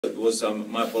It was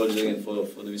my apologies again for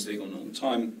the mistake on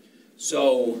time.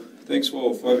 So thanks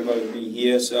for everybody being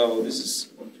here. So this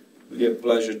is really a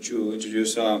pleasure to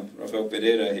introduce Rafael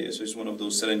Pereira here. So it's one of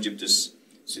those serendipitous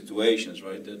situations,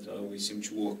 right, that we seem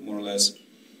to work more or less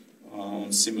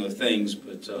on similar things,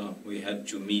 but we had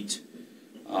to meet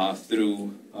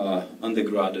through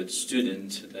undergraduate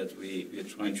student that we are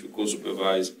trying to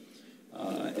co-supervise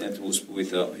at USP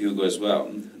with Hugo as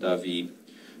well, Davi.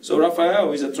 So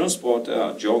Rafael is a transport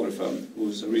geographer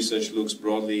whose research looks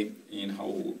broadly in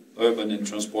how urban and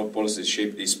transport policies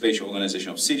shape the spatial organization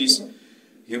of cities,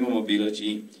 human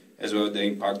mobility, as well as their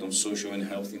impact on social and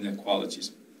health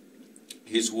inequalities.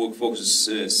 His work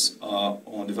focuses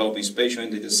on developing spatial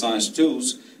and data science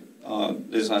tools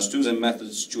and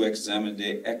methods to examine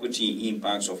the equity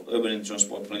impacts of urban and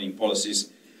transport planning policies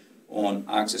on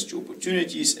access to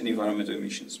opportunities and environmental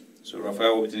emissions. So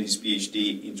Rafael obtained his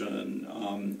PhD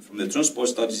from the Transport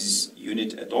Studies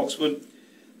Unit at Oxford,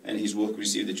 and his work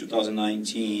received the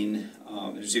 2019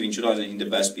 the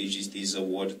Best PhD Thesis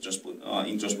Award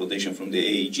in Transportation from the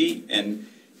AAG, and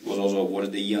he was also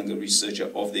awarded the Younger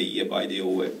Researcher of the Year by the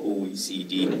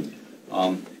OECD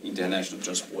International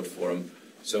Transport Forum.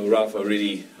 So Rafa,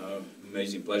 really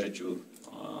amazing pleasure to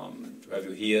have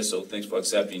you here. So thanks for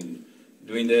accepting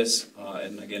doing this,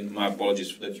 and again, my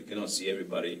apologies that you cannot see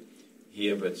everybody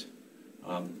here, but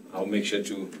I'll make sure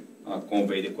to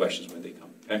convey the questions when they come,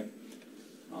 okay?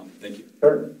 Thank you.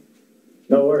 Sure.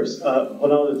 No worries.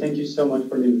 Ronaldo, thank you so much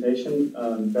for the invitation.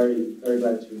 Very, very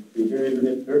glad to be here, even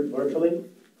if virtually.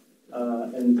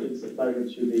 And it's a pleasure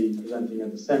to be presenting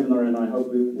at the seminar, and I hope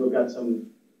we'll get some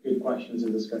good questions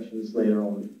and discussions later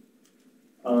on.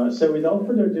 So without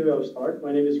further ado, I'll start.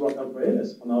 My name is Rafael Pereira,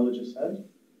 as Ronaldo just said,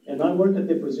 and I work at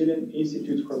the Brazilian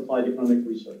Institute for Applied Economic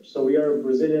Research. So we are a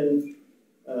Brazilian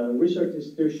research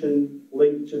institution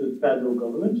linked to the federal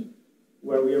government,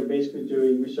 where we are basically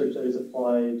doing research that is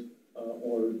applied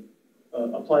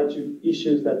applied to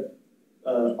issues that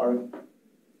are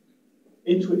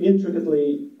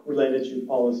intricately related to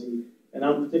policy. And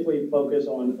I'm particularly focused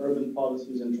on urban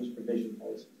policies and transportation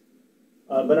policy.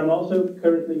 But I'm also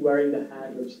currently wearing the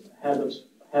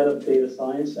head of data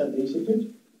science at the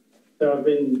Institute. So I've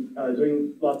been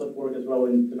doing lots of work as well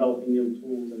in developing new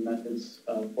tools and methods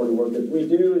for the work that we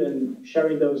do, and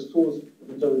sharing those tools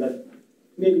so that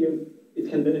maybe it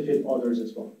can benefit others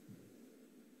as well.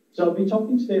 So I'll be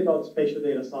talking today about spatial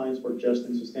data science for just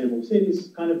and sustainable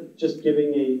cities, kind of just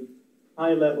giving a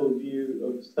high-level view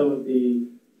of some of the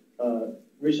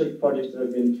research projects that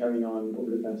I've been carrying on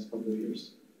over the past couple of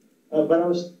years. But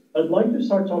I'd like to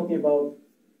start talking about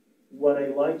what I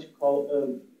like to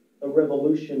call a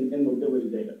revolution in mobility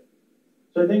data.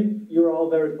 So I think you're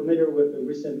all very familiar with the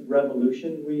recent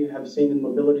revolution we have seen in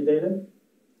mobility data.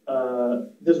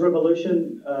 This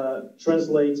revolution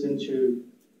translates into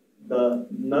the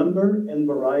number and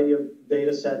variety of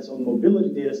data sets on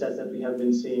mobility data sets that we have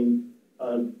been seeing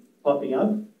popping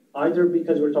up, either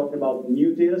because we're talking about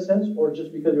new data sets or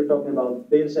just because we're talking about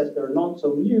data sets that are not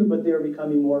so new, but they are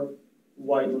becoming more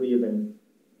widely available,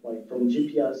 like from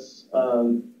GPS,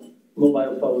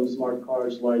 mobile phones, smart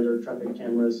cars, LiDAR, traffic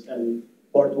cameras, and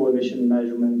portable emission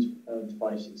measurement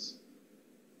devices.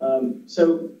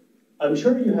 So I'm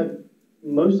sure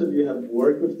most of you have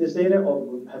worked with this data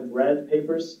or have read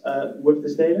papers with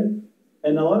this data.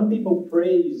 And a lot of people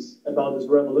praise about this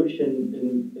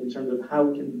revolution in terms of how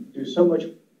we can do so much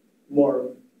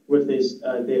more with this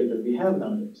data that we have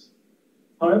nowadays.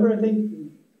 However, I think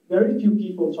very few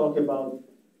people talk about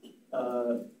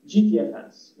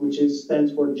GTFS, which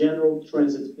stands for General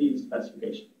Transit Speed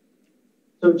Specification.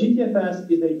 So GTFS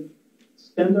is a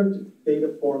standard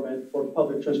data format for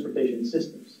public transportation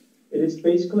systems. It is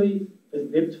basically a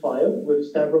zipped file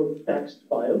with several text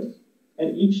files,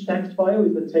 and each text file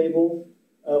is a table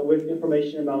with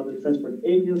information about the transport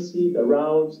agency, the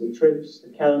routes, the trips, the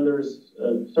calendars,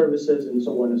 services, and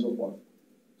so on and so forth.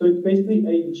 So it's basically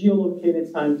a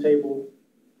geolocated timetable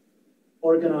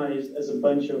organized as a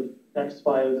bunch of text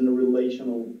files in a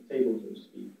relational table, so to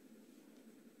speak.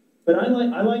 But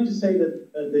I like to say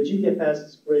that the GTFS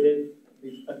has created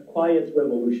a quiet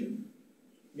revolution,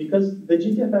 because the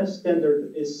GTFS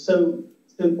standard is so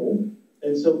simple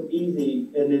and so easy,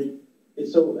 and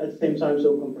it's so at the same time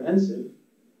so comprehensive.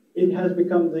 It has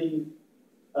become the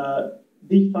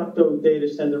de facto data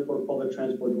standard for public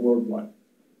transport worldwide.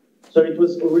 So it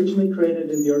was originally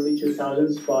created in the early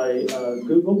 2000s by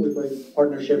Google with a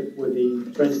partnership with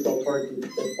the Transit Authority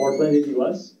at Portland in the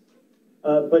US.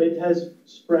 But it has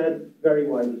spread very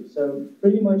widely. So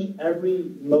pretty much every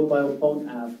mobile phone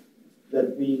app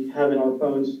that we have in our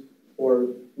phones, or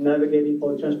navigating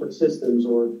public transport systems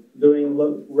or doing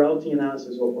routing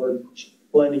analysis or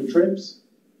planning trips.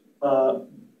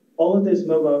 All of these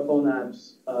mobile phone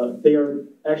apps, they are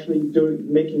actually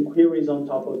making queries on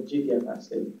top of GTFS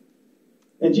data.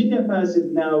 And GTFS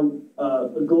is now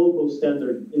a global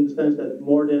standard in the sense that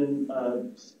more than,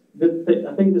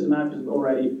 I think this map is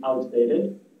already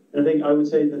outdated. And I would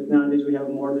say that nowadays we have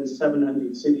more than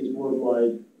 700 cities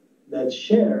worldwide that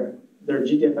share their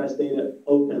GTFS data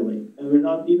openly. And we're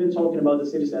not even talking about the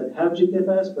cities that have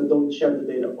GTFS but don't share the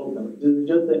data openly. This is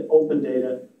just the open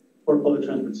data for public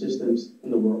transport systems in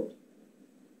the world.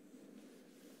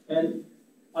 And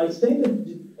I say that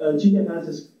GTFS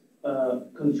has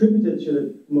contributed to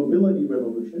the mobility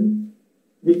revolution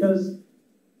because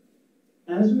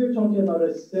as we are talking about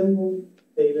a simple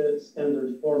data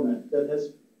standard format that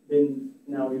has been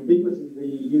now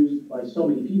ubiquitously used by so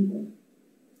many people,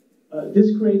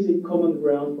 this creates a common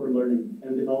ground for learning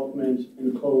and development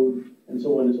and code and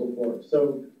so on and so forth.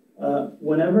 So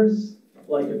whenever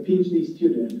like a PhD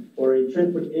student or a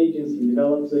transport agency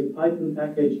develops a Python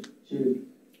package to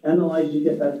analyze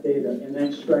GTFS data and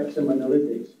extract some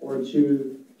analytics, or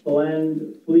to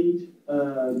plan fleet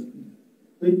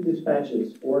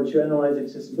dispatches, or to analyze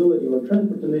accessibility or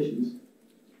transport emissions,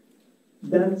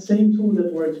 that same tool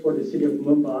that works for the city of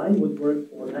Mumbai would work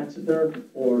for Exeter,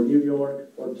 or New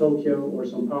York, or Tokyo, or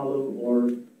Sao Paulo,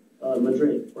 or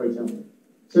Madrid, for example.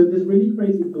 So this really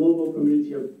creates a global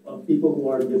community of people who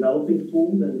are developing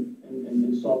tools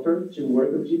and software to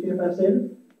work with GTFS data,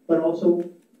 but also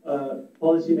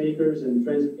policymakers and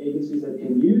transit agencies that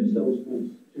can use those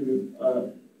tools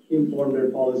to inform their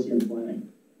policy and planning.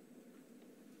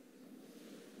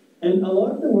 And a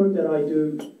lot of the work that I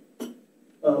do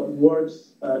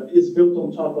is built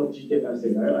on top of GTFS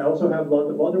data. I also have a lot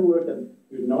of other work that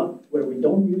where we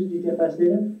don't use GTFS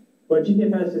data, but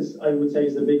GTFS is, I would say,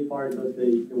 is a big part of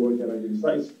the work that I do. So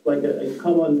it's like a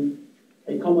common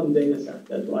data set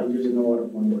that I use in a lot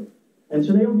of my work. And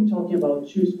today I'll be talking about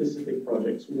two specific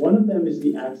projects. One of them is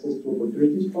the Access to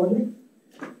Opportunities project,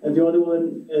 and the other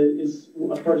one is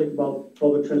a project about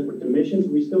public transport emissions.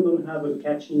 We still don't have a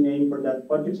catchy name for that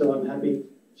project, so I'm happy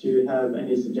to have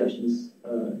any suggestions,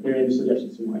 hear any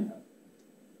suggestions you might have.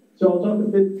 So I'll talk a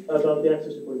bit about the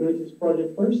Access to Opportunities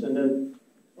project first, and then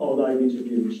I'll dive into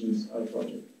the emissions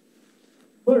project.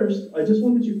 First, I just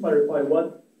wanted to clarify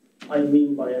what I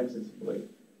mean by accessibility.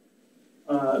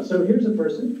 So here's a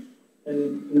person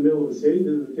in the middle of the city.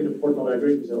 This is the city of Porto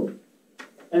Alegre, Brazil.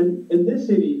 And in this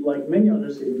city, like many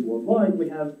other cities worldwide, we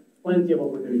have plenty of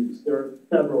opportunities. There are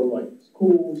several, like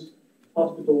schools,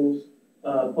 hospitals,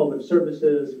 public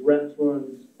services,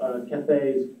 restaurants,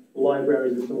 cafes,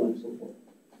 libraries, and so on and so forth.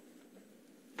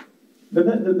 But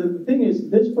the thing is,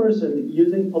 this person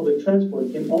using public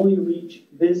transport can only reach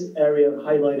this area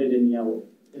highlighted in yellow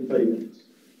in 30 minutes.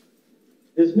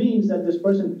 This means that this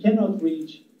person cannot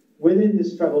reach within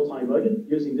this travel time budget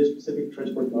using this specific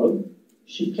transport mode.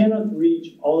 She cannot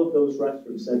reach all of those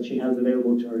restaurants that she has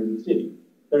available to her in the city.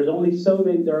 There are only so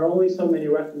many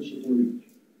restaurants she can reach.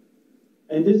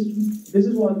 And this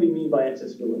is what we mean by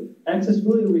accessibility.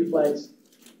 Accessibility reflects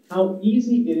how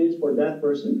easy it is for that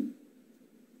person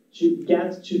to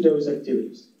get to those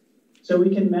activities. So we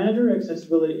can measure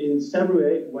accessibility in several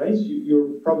ways. You're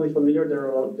probably familiar,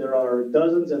 there are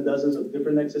dozens and dozens of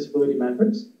different accessibility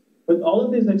metrics, but all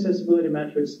of these accessibility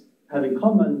metrics have in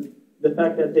common the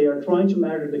fact that they are trying to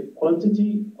measure the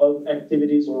quantity of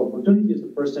activities or opportunities the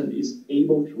person is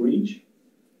able to reach,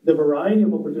 the variety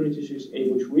of opportunities she's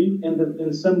able to reach,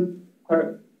 and some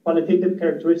qualitative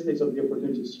characteristics of the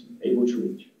opportunities she's able to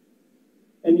reach.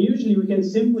 And usually we can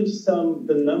simply sum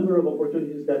the number of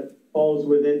opportunities that falls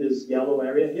within this yellow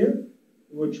area here,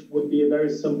 which would be a very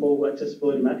simple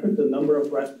accessibility metric, the number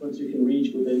of restaurants you can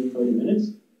reach within 30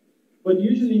 minutes. But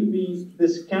usually we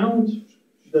discount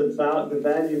the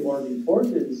value or the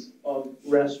importance of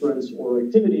restaurants or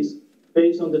activities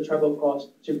based on the travel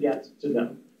cost to get to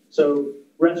them. So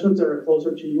restaurants that are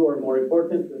closer to you are more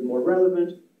important and more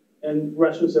relevant, and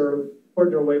restaurants that are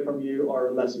further away from you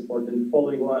are less important,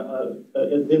 following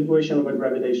the intuition of a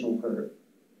gravitational curve.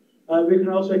 We can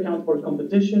also account for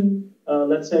competition.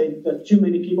 Let's say that too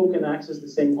many people can access the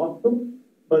same hospital,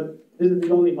 but this is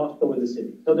the only hospital in the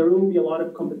city. So there will be a lot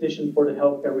of competition for the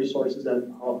healthcare resources that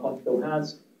a hospital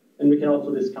has, and we can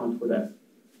also discount for that.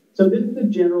 So this is the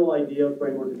general idea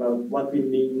framework about what we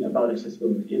mean about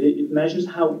accessibility. It measures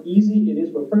how easy it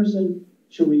is for a person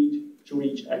to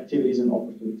reach activities and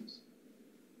opportunities.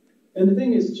 And the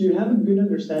thing is, to have a good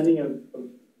understanding of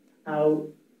how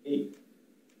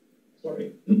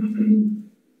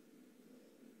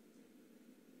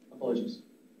apologies.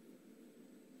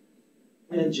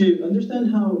 And to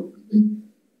understand how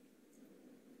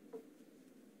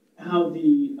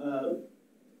the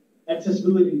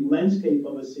accessibility landscape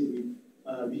of a city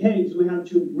behaves, we have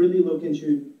to really look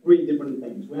into three different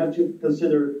things. We have to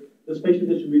consider the spatial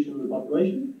distribution of the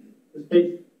population,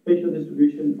 the spatial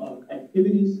distribution of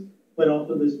activities, but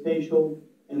also the spatial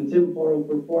and temporal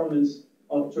performance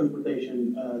of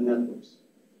transportation networks.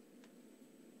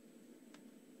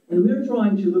 And we're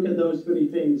trying to look at those three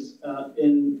things at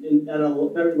a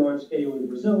very large scale in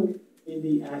Brazil in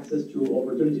the Access to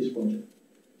Opportunities project.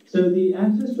 So the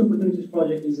Access to Opportunities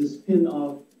project is a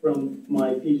spin-off from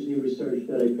my PhD research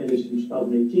that I finished in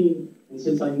 2018. And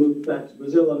since I moved back to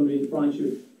Brazil, I'm really trying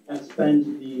to expand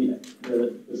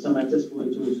some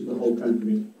accessibility tools to the whole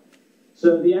country.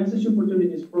 So the Access to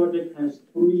Opportunities project has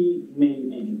three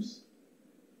main aims.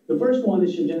 The first one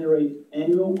is to generate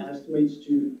annual estimates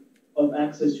of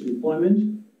access to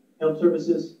employment, health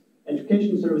services,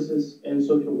 education services, and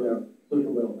social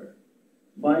welfare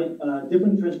by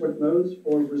different transport modes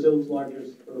for Brazil's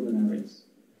largest urban areas.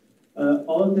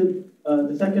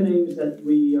 The second aim is that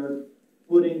we are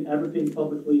putting everything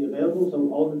publicly available,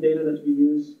 so all the data that we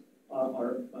use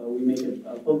we make it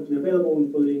publicly available,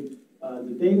 including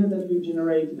the data that we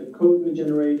generate, the code we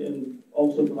generate, and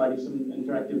also providing some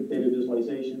interactive data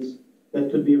visualizations that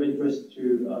could be of interest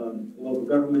to local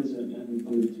governments and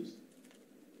communities.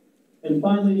 And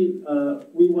finally,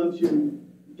 we want to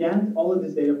get all of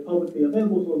this data publicly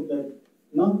available so that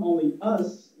not only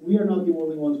us, we are not the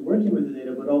only ones working with the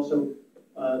data, but also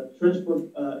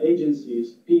transport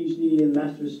agencies, PhD and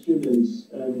master's students,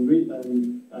 and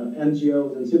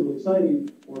NGOs and civil society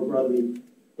more broadly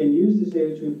can use this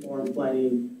data to inform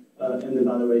planning and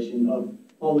evaluation of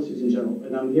policies in general.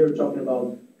 And I'm here talking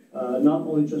about not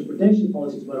only transportation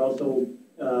policies, but also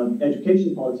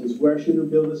education policies. Where should we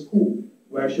build a school?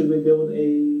 Where should we build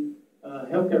a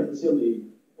healthcare facility?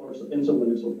 And so on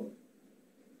and so forth.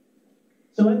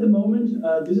 So at the moment,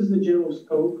 this is the general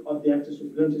scope of the Access to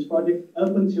Opportunities project.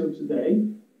 Up until today,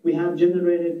 we have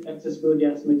generated accessibility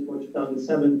estimates for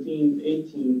 2017,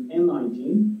 18, and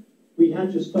 19. We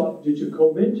had to stop due to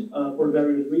COVID for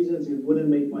various reasons. It wouldn't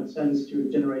make much sense to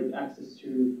generate access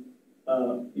to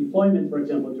employment, for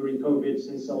example, during COVID,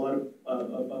 since a lot of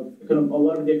the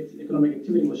economic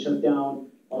activity was shut down.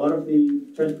 A lot of the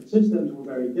transport systems were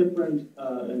very different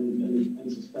and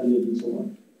suspended and so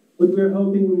on. But we're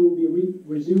hoping we will be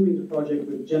resuming the project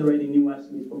with generating new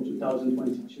estimates from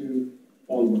 2022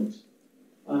 onwards.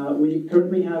 We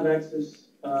currently have access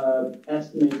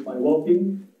estimates by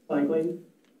walking, cycling,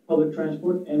 public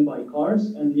transport, and by cars,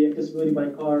 and the accessibility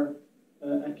by car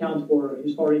accounts for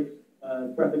historic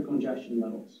traffic congestion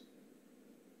levels.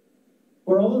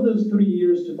 For all of those 3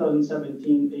 years,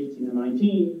 2017, 18, and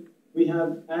 19, we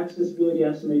have accessibility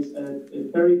estimates at a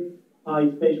very high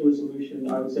spatial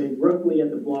resolution, I would say roughly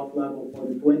at the block level for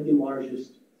the 20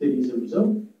 largest cities in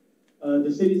Brazil. The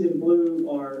cities in blue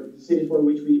are the cities for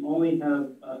which we only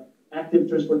have active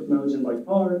transport modes and by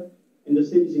car, and the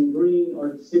cities in green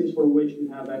are the cities for which we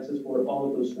have access for all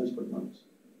of those transport modes.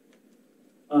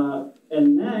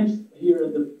 And next, here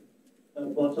at the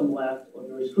bottom left of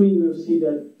your screen, you'll see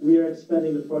that we are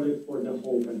expanding the project for the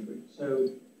whole country. So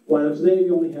while today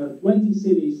we only have 20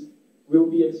 cities, we'll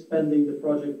be expanding the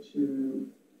project to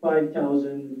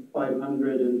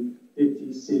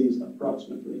 5,550 cities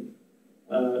approximately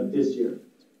this year.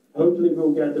 Hopefully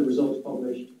we'll get the results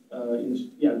published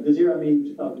this year, I mean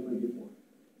 2024.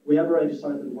 We have already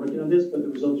started working on this, but the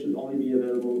results should only be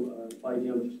available by the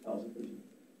end of 2015.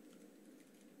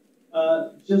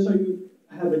 Just so you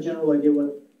have a general idea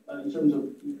what,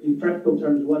 in practical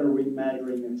terms, what are we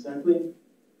measuring exactly?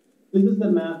 This is the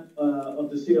map of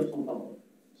the city of São Paulo.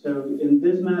 So in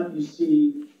this map, you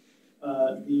see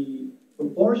the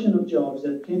proportion of jobs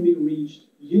that can be reached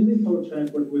using public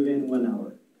transport within 1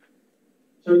 hour.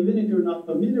 So even if you're not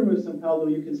familiar with São Paulo,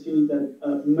 you can see that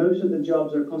most of the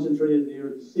jobs are concentrated near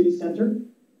the city center,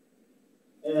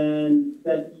 and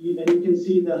you can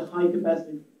see the high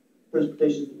capacity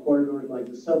transportation corridors like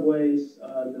the subways,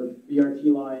 the BRT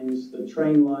lines, the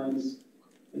train lines,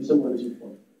 and so on and so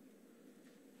forth.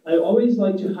 I always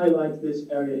like to highlight this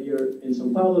area here in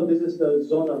São Paulo. This is the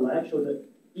Zona Leste, or the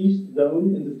East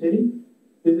Zone in the city.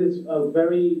 This is a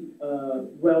very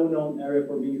well-known area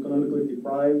for being economically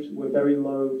deprived, with very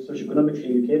low socioeconomic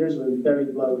indicators, with very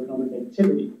low economic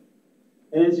activity.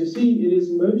 And as you see, it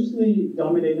is mostly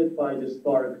dominated by these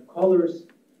dark colors,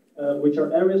 which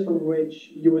are areas from which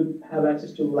you would have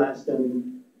access to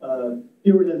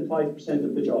fewer than 5%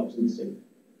 of the jobs in the city.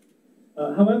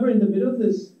 However, in the middle of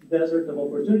this desert of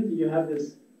opportunity, you have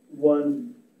this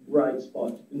one bright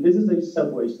spot, and this is a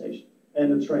subway station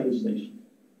and a train station.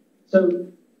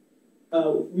 So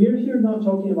we are here not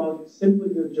talking about simply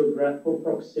the geographical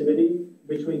proximity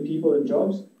between people and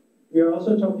jobs. We are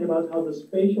also talking about how the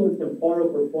spatial and temporal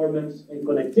performance and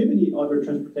connectivity of your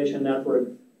transportation network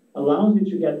allows you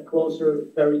to get closer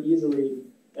very easily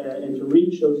and to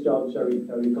reach those jobs very,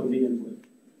 very conveniently.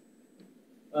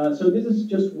 So this is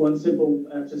just one simple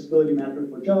accessibility metric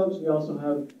for jobs. We also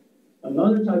have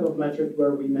another type of metric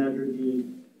where we measure the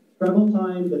travel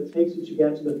time that takes you to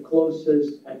get to the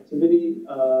closest activity.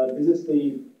 This is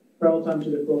the travel time to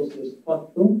the closest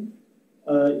hospital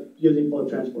using public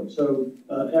transport. So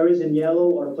areas in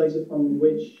yellow are places from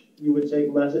which you would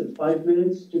take less than 5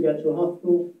 minutes to get to a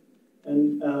hospital.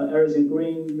 And areas in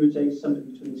green, you would take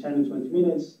something between 10 and 20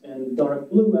 minutes. And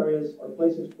dark blue areas are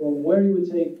places from where you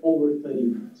would take over 30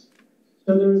 minutes.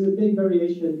 So there is a big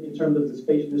variation in terms of the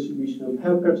spatial distribution of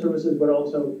healthcare services, but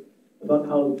also about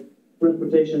how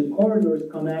transportation corridors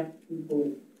connect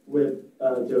people with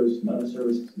those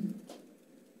services.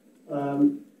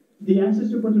 The Access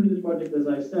to Opportunities project, as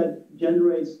I said,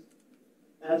 generates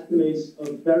estimates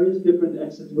of various different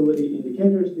accessibility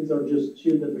indicators. These are just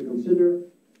two that we consider.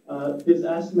 These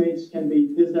estimates can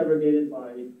be disaggregated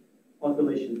by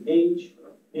population age,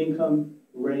 income,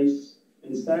 race,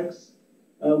 and sex.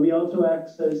 We also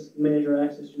measure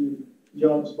access to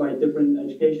jobs by different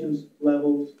education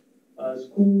levels,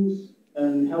 schools,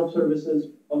 and health services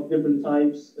of different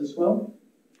types as well.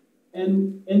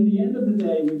 And in the end of the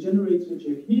day, we generate such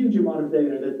a huge amount of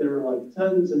data that there are like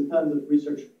tons and tons of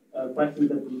research questions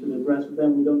that we could address with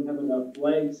them. We don't have enough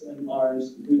legs and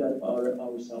arms to do that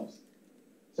ourselves.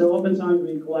 So oftentimes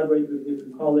we collaborate with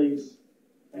different colleagues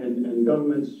and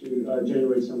governments to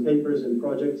generate some papers and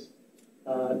projects.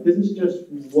 This is just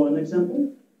one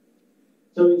example.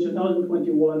 So in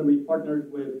 2021, we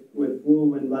partnered with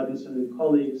Wu and Levinson and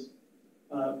colleagues,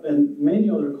 and many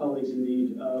other colleagues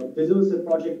indeed. This was a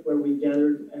project where we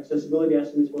gathered accessibility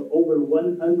estimates for over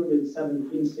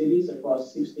 117 cities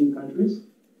across 16 countries,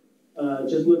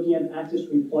 just looking at access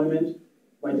to employment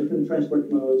by different transport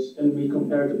modes, and we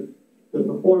compared the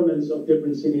performance of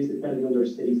different cities depending on their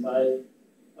city size.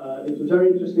 It was very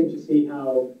interesting to see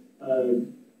how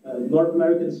North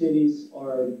American cities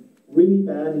are really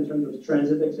bad in terms of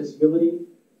transit accessibility,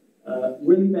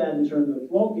 really bad in terms of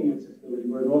walking accessibility,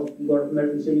 where North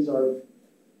American cities are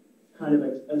kind of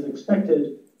as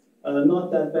expected,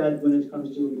 not that bad when it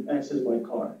comes to access by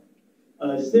car.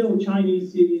 Still,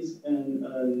 Chinese cities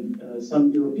and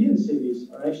some European cities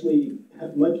are actually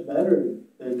much better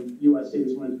than US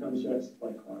cities when it comes to access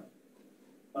by car.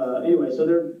 Anyway, so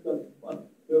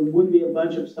there would be a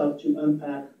bunch of stuff to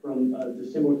unpack from the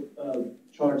simple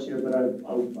charts here, but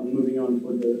I'm moving on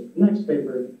for the next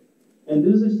paper. And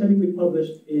this is a study we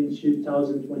published in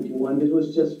 2021. This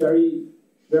was just very,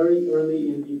 very early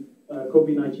in the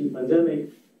COVID-19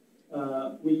 pandemic.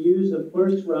 We used the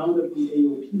first round of the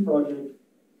AOP project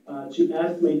to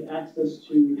estimate access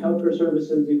to healthcare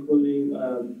services, including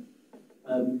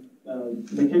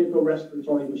mechanical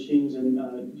respiratory machines and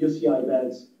UCI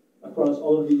beds across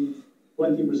all of the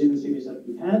 20 Brazilian cities that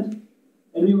we had.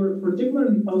 And we were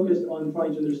particularly focused on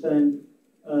trying to understand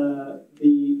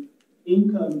the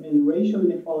income and racial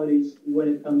inequalities when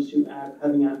it comes to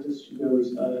having access to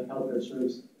those healthcare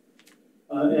services.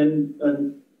 And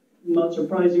not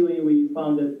surprisingly, we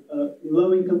found that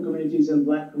low-income communities and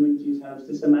Black communities have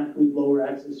systematically lower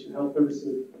access to health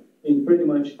services in pretty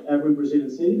much every Brazilian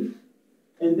city.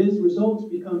 And these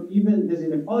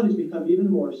inequalities become even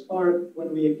more stark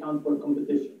when we account for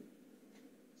competition.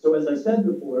 So as I said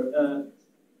before,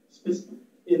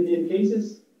 in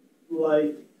cases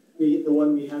like the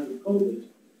one we had with COVID,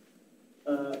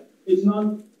 it's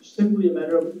not simply a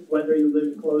matter of whether you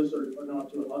live close or not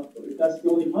to a hospital. If that's the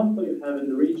only hospital you have in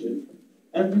the region,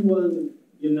 everyone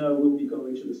you know will be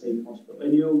going to the same hospital,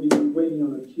 and you'll be waiting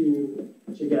on a queue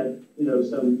to get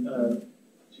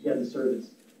to get the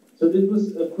service. So this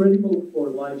was critical for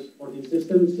life supporting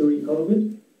systems during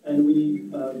COVID, and we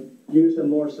used a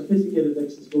more sophisticated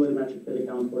accessibility metric that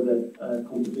account for that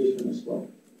competition as well.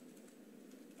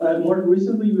 More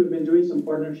recently, we've been doing some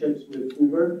partnerships with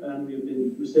Uber, and we've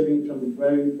been receiving some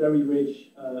very, very rich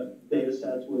data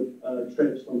sets with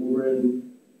trips from Uber. And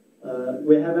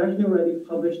we have actually already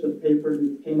published a paper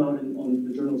that came out on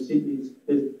the journal Cities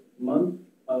this month,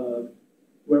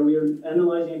 where we are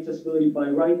analyzing accessibility by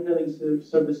ride-hailing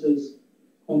services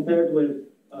compared with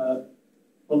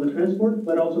public transport,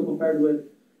 but also compared with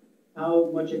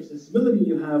how much accessibility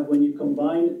you have when you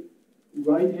combine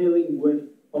ride-hailing with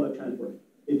public transport.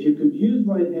 If you could use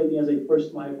ride-hailing as a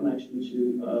first-mile connection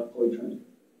to public transport.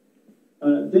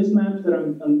 These maps that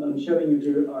I'm showing you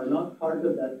here are not part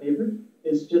of that paper.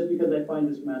 It's just because I find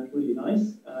this map really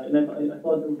nice, and I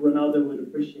thought Ronaldo would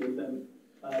appreciate them.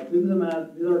 These are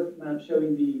maps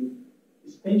showing the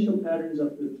spatial patterns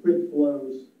of the trip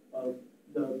flows of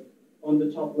on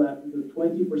the top left, the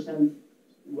 20%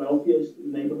 wealthiest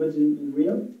neighborhoods in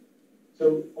Rio.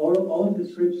 So all of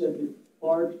the trips that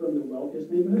depart from the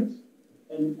wealthiest neighborhoods,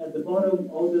 and at the bottom,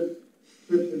 all the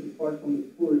trips that depart from the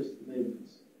poorest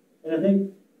neighborhoods. And I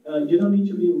think you don't need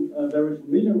to be very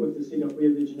familiar with the city of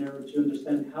Rio de Janeiro to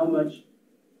understand how much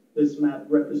this map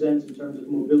represents in terms of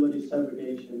mobility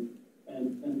segregation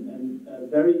and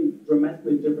very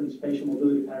dramatically different spatial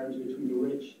mobility patterns between the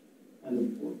rich and the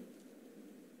poor.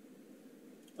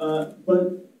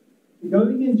 But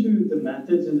going into the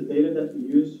methods and the data that we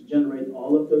use to generate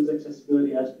all of those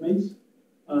accessibility estimates,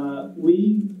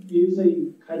 we use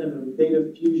a kind of a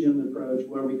data fusion approach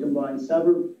where we combine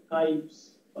several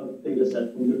types of data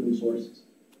sets from different sources.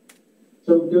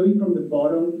 So going from the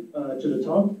bottom to the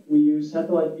top, we use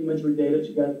satellite imagery data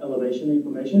to get elevation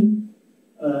information,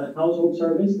 household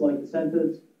surveys like the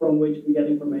census from which we get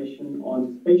information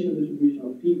on spatial distribution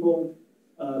of people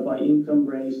by income,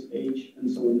 race, age,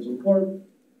 and so on and so forth.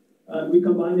 We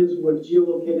combine this with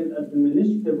geolocated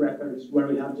administrative records where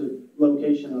we have the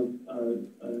location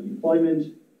of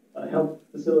employment, health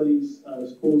facilities,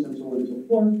 schools, and so on and so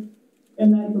forth.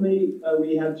 And naturally,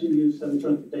 we have to use some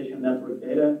transportation network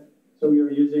data. So we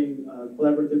are using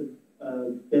collaborative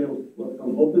data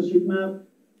from OpenStreetMap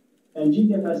and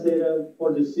GTFS data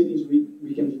for the cities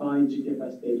we can find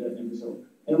GTFS data in the zone.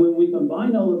 And when we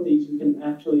combine all of these, we can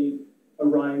actually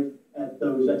arrive at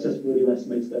those accessibility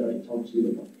estimates that I talked to you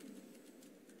about.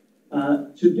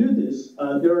 To do this,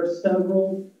 there are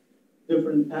several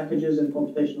different packages and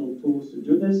computational tools to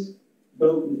do this,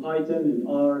 both in Python, in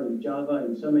R, in Java,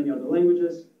 and so many other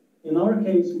languages. In our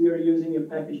case, we are using a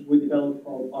package we developed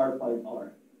called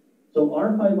R5R. So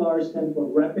R5R stands for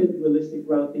Rapid Realistic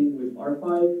Routing with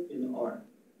R5 in R.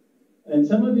 And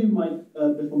some of you might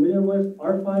be familiar with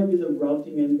R5 is a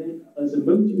routing engine, as a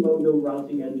multimodal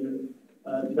routing engine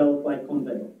developed by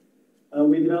Conveo.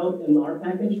 We developed an R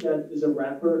package that is a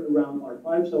wrapper around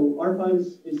R5. So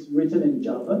R5 is written in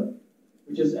Java,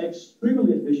 which is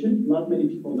extremely efficient. Not many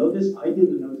people know this. I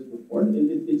didn't know this before.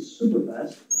 It's super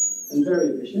fast and very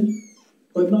efficient,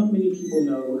 but not many people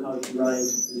know how to write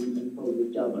and code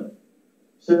with Java.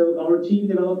 So our team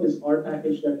developed this R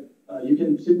package that you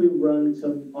can simply run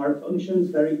some R functions,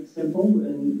 very simple,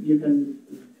 and you can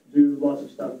do lots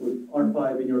of stuff with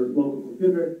R5 in your local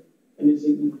computer, and it's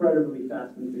incredibly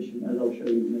fast and efficient, as I'll show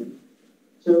you in a minute.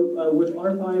 So with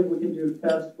R5, we can do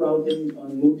fast routing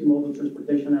on multimodal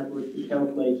transportation networks to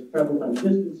calculate travel time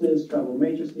distances, travel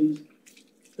matrices,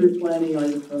 trip planning,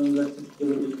 isochrones,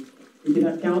 accessibility. We can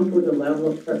account for the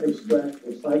level of traffic stress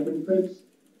for cycling trips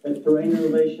at terrain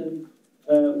elevation.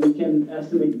 We can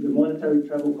estimate the monetary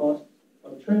travel cost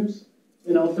of trips,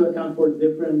 and also account for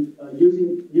different,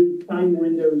 using time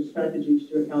window strategies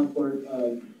to account for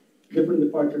different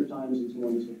departure times and so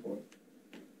on and so forth.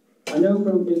 I know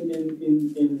from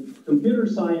in computer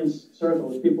science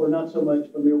circles, people are not so much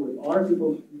familiar with R.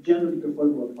 People generally prefer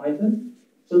more Python.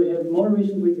 So we have more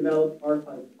recently developed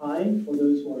R5Pi for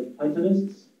those who are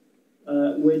Pythonists,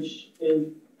 which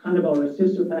is kind of our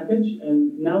sister package.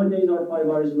 And nowadays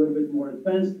R5R is a little bit more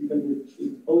advanced because it's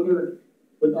older,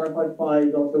 but R5Pi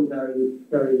is also very,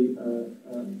 very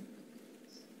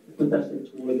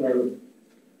fantastic tool.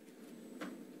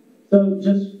 So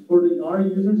just for the R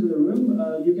users in the room,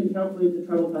 you can calculate the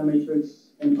travel time matrix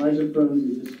and isochrones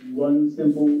is just one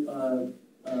simple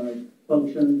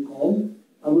function call.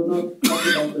 I will not talk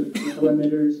about the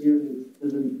parameters here. It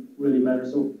doesn't really matter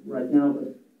so right now,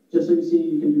 but just so you see,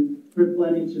 you can do trip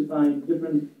planning to find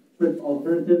different trip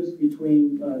alternatives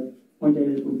between point A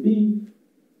and point B.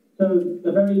 So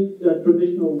a very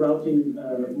traditional routing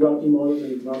model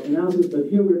and routing analysis, but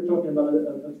here we're talking about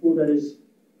a tool that is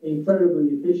incredibly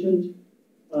efficient.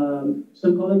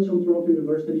 Some colleagues from Toronto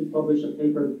University published a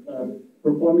paper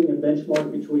performing a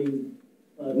benchmark between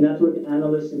network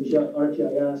analysts in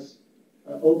ArcGIS,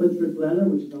 OpenStreetPlanner,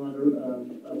 which is another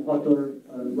popular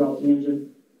routing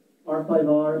engine,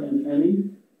 R5R, and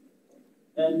EMI.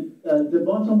 And the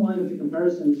bottom line of the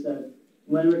comparison is that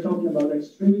when we're talking about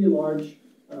extremely large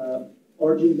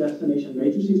origin destination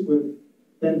matrices with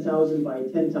 10,000 by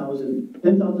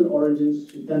 10,000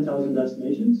 origins to 10,000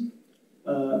 destinations,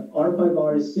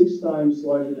 R5R is 6 times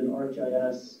larger than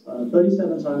ArcGIS,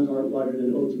 37 times larger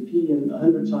than OTP, and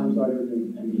 100 times larger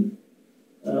than ME.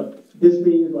 This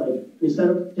means, like, instead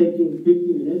of taking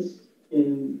 50 minutes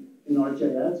in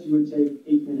ArcGIS, you would take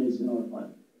 8 minutes in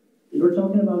R5. we're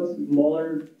talking about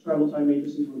smaller travel time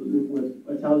matrices with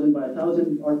 1,000 by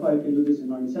 1,000, R5 can do this in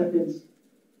 9 seconds.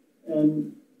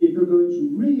 And if you're going to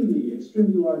really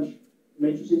extremely large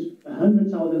matrices,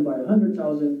 100,000 by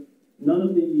 100,000, none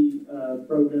of the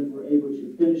programs were able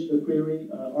to finish the query.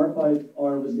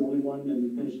 R5R was the only one, and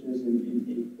we finished this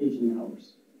in 18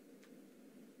 hours.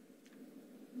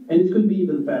 And it could be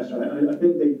even faster. I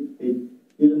think they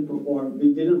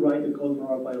didn't write the code for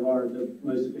R5R the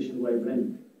most efficient way, but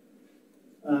anyway.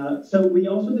 So we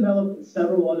also developed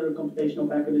several other computational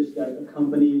packages that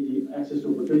accompany the Access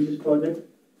to Opportunities project.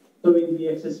 So in the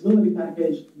accessibility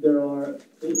package,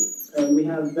 we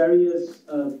have various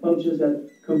functions that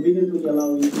conveniently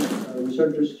allow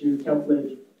researchers to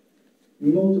calculate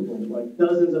multiple, like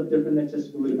dozens of different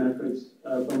accessibility metrics,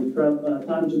 from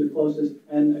time to the closest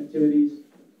N activities,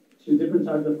 to different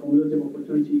types of cumulative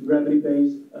opportunity,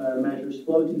 gravity-based measures,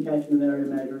 floating catchment area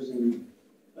measures, and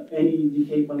any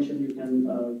decay function you can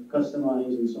customize,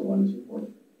 and so on and so forth.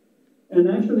 And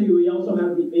actually, we also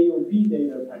have the AOP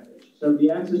data package. So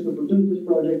the Access to Opportunities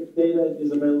project data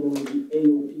is available in the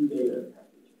AOP data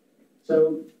package.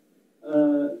 So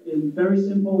in very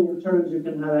simple terms, you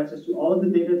can have access to all of the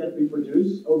data that we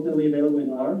produce, openly available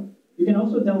in R. You can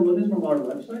also download it from our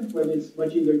website, but it's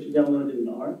much easier to download it in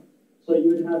R. So you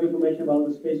would have information about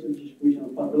the spatial distribution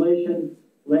of population,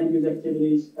 land use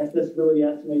activities, accessibility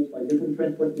estimates by different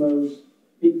transport modes,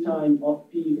 peak time,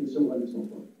 off-peak, and so on and so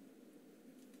forth.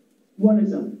 One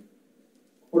example.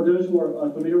 For those who are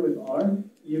familiar with R,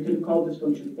 you can call this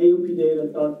function AOP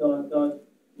data ...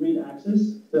 read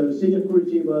access. So city of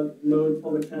Curitiba, mode,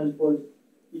 public transport,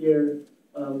 year,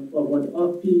 what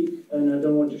off-peak, and I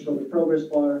don't want to show the progress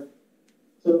bar.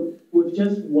 So with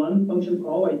just one function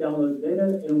call, I download data,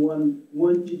 and one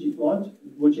ggplot,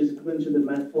 which is equivalent to the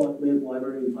matplotlib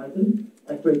library in Python,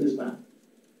 I create this map.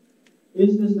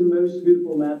 Is this the most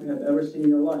beautiful map you have ever seen in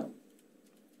your life?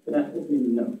 Definitely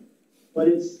no. But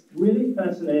it's really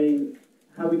fascinating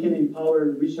how we can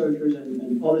empower researchers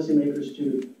and policymakers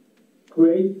to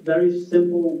create very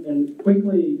simple and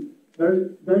quickly,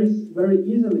 very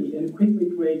easily and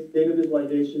quickly create data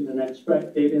visualizations and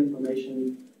extract data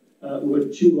information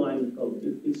with 2 lines of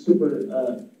code. It's super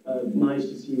nice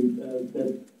to see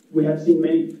that we have seen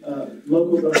many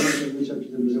local governments and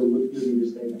researchers in Brazil using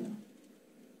this data now.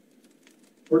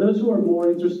 For those who are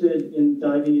more interested in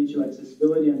diving into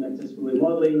accessibility and accessibility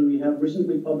modeling, we have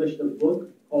recently published a book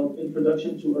called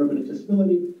Introduction to Urban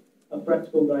Accessibility, a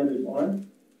practical guide with R.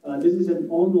 This is an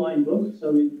online book, so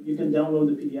you can download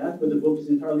the PDF, but the book is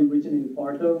entirely written in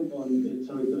Parto,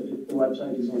 so the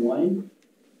website is online.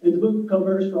 And the book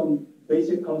covers from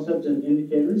basic concepts and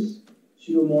indicators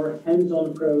to a more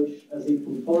hands-on approach as a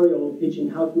tutorial teaching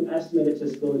how to estimate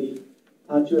accessibility,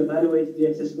 how to evaluate the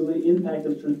accessibility impact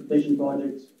of transportation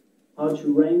projects, how to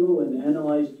wrangle and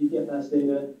analyze GTFS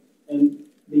data, and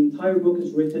the entire book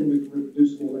is written with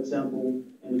reproducible example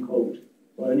and code,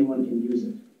 so anyone can use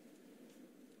it.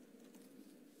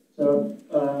 So,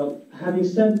 having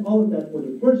said all of that for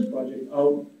the first project,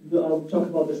 I'll talk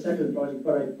about the second project,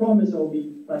 but I promise I'll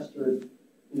be faster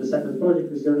in the second project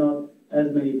because there are not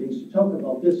as many things to talk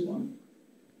about this one,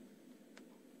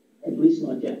 at least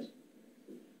not yet.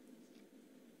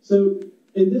 So,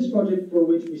 in this project, for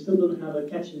which we still don't have a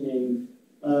catchy name,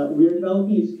 we are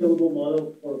developing a scalable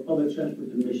model for public transport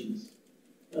emissions.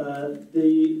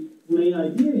 The main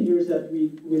idea here is that we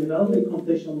develop a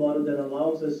computational model that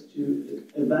allows us to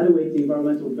evaluate the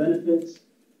environmental benefits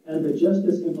and the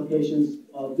justice implications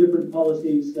of different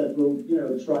policies that will,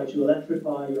 try to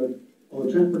electrify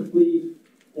or transport fleet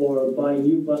or buy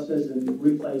new buses and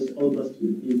replace old buses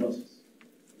with new buses.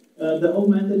 The whole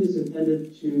method is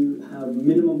intended to have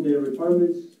minimum data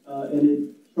requirements, and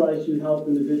it tries to help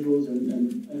individuals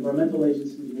and environmental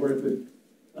agencies work with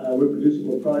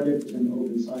reproducible projects and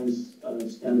open science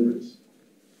standards.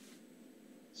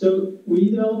 So we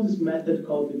developed this method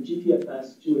called the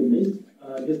GTFS to emit.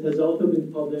 This has also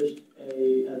been published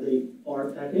as a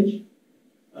R package,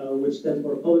 which stands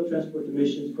for Public Transport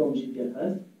Emissions from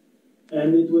GTFS.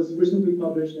 And it was recently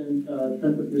published in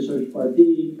Transport Research Part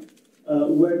D,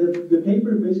 where the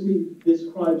paper basically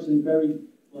describes in very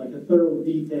a thorough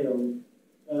detail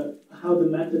how the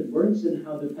method works and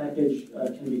how the package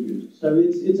can be used. So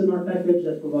it's an R package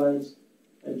that provides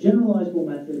a generalizable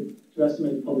method to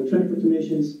estimate public transport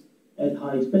emissions at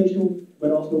high spatial,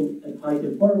 but also at high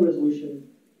temporal resolution,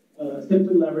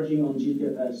 simply leveraging on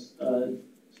GTFS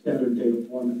standard data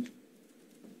format.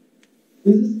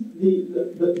 This is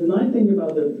the nice thing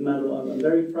about the model. I'm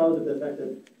very proud of the fact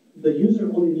that the user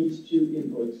only needs 2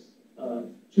 inputs,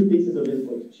 2 pieces of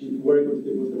input to work with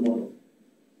the model.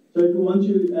 So if you want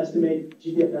to estimate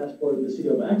GTFS for the city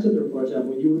of Exeter, for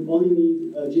example, you would only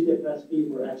need a GTFS-P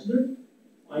for Exeter.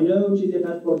 I know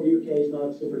GTFS for the UK is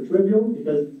not super trivial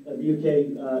because the UK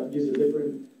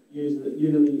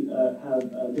usually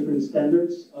have different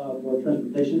standards for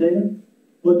transportation data,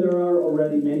 but there are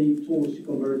already many tools to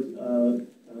convert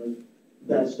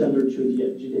that standard to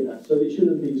GTFS, so it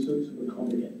shouldn't be super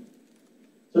complicated.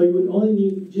 So you would only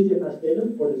need GTFS data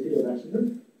for the city of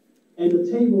Exeter, and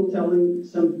a table telling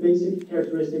some basic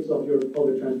characteristics of your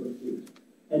public transport fleet.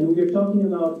 And we're talking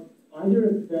about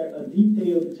either a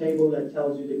detailed table that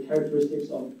tells you the characteristics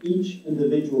of each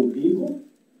individual vehicle,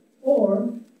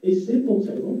 or a simple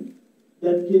table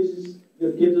that gives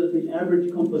us the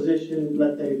average composition.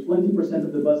 Let's say 20%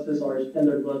 of the buses are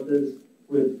standard buses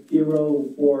with Euro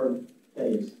 4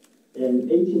 tags, and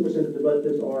 18% of the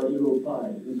buses are Euro 5,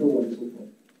 and so on and so forth.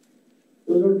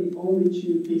 Those are the only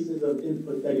two pieces of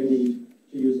input that you need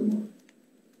to use the model.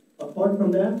 Apart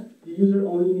from that, the user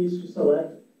only needs to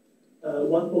select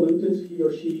what pollutants he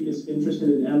or she is interested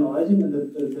in analyzing, and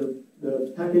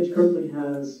the package currently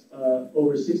has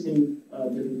over 16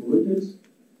 different pollutants.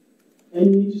 And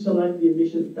you need to select the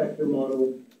emission factor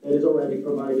model that is already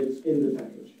provided in the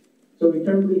package. So we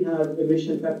currently have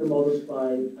emission factor models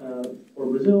for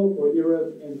Brazil, for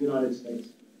Europe, and the United States.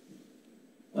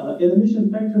 An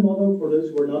emission factor model, for those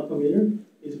who are not familiar,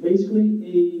 is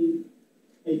basically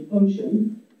a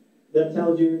function that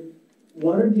tells you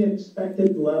what are the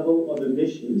expected level of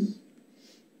emissions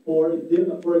for a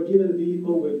given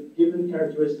vehicle with given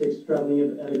characteristics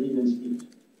traveling at a given speed.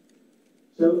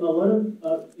 So a lot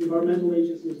of environmental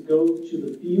agencies go to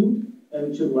the field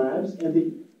and to labs, and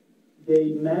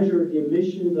they measure the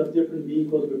emissions of different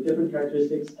vehicles with different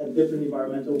characteristics at different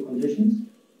environmental conditions.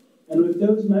 And with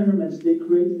those measurements, they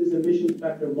create these emission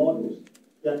factor models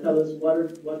that tell us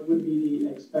what would be the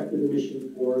expected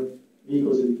emission for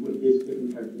vehicles with these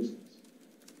different characteristics.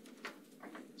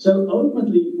 So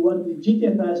ultimately, what the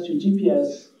GTFS to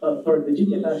the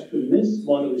GTFS to this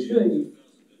model is doing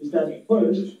is that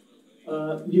first,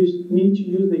 you need to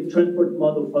use the transport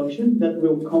model function that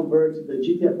will convert the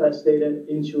GTFS data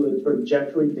into a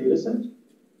trajectory data set.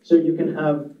 So you can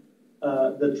have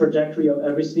the trajectory of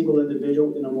every single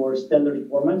individual in a more standard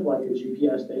format, like a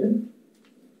GPS data.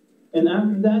 And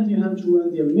after that, you have to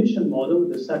run the emission model,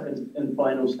 the second and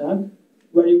final step,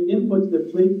 where you input the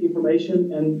fleet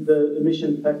information and the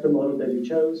emission factor model that you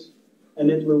chose, and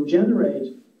it will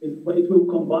generate, it will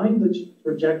combine the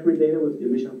trajectory data with the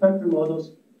emission factor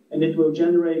models, and it will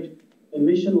generate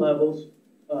emission levels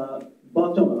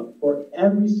bottom up for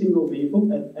every single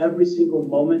vehicle at every single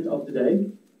moment of the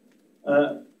day.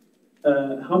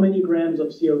 How many grams of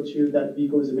CO2 that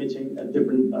vehicle is emitting at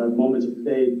different moments of the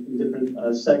day in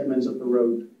different segments of the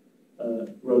road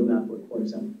network, for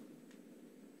example.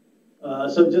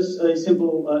 So just a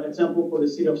simple example for the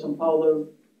city of São Paulo,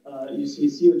 you see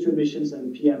CO2 emissions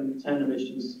and PM10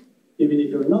 emissions. Even if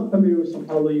you're not familiar with São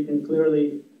Paulo, you can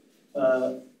clearly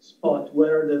spot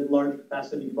where are the large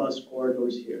capacity bus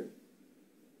corridors here.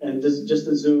 And this just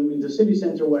a zoom in the city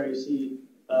center where you see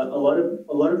a lot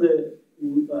of the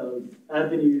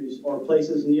avenues or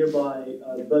places nearby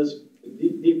bus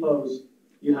depots.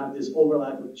 You have this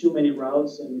overlap of too many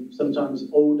routes and sometimes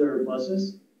older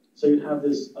buses. So you have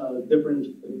this different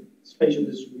spatial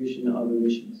distribution of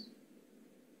emissions.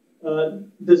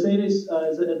 This data is,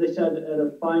 as I said, at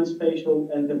a fine spatial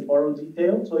and temporal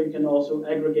detail. So you can also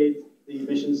aggregate the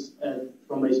emissions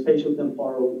from a spatial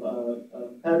temporal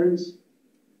patterns.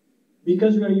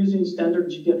 Because we are using standard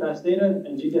GTFS data,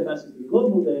 and GTFS is the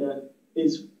global data, it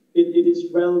is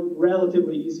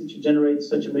relatively easy to generate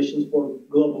such emissions for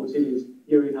global cities.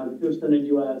 Here you have Houston in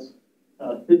the US,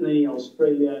 Sydney,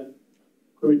 Australia,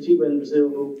 Curitiba in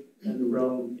Brazil, and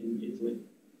Rome in Italy.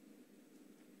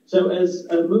 So as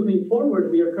moving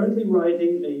forward, we are currently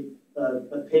writing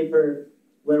a paper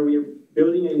where we are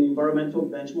building an environmental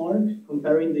benchmark,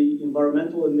 comparing the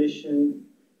environmental emission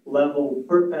level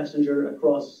per passenger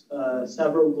across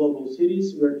several global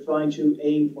cities. We're trying to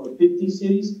aim for 50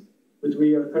 cities, but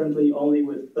we are currently only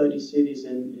with 30 cities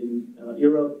in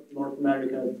Europe, North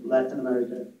America, Latin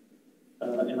America,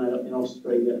 and in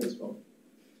Australia as well.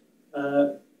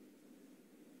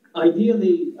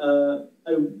 Ideally,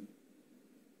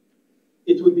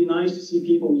 it would be nice to see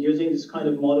people using this kind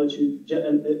of model to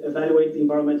evaluate the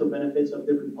environmental benefits of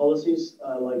different policies,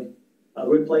 like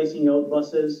replacing old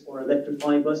buses or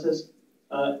electrifying buses.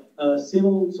 A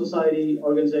civil society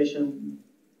organization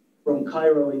from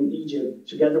Cairo in Egypt,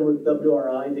 together with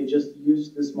WRI, they just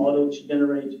used this model to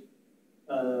generate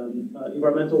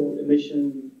environmental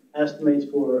emission estimates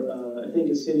for, I think,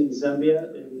 a city in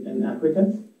Zambia in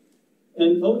Africa.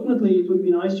 And ultimately, it would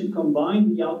be nice to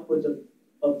combine the output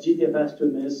of GTFS to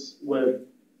MIS with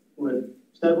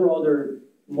several other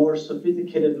more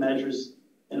sophisticated measures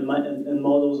and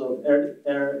models of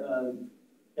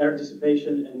air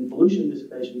dissipation and pollution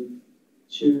dissipation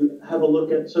to have a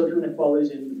look at social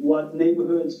inequalities in what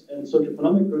neighborhoods and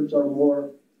socioeconomic groups are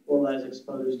more or less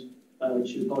exposed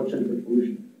to public transport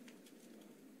pollution.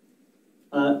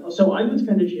 So I would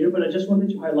finish here, but I just wanted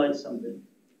to highlight something.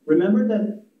 Remember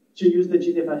that to use the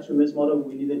GTFS to MIS model,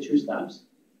 we needed 2 steps.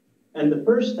 And the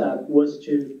first step was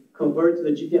to convert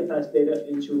the GTFS data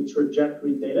into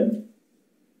trajectory data.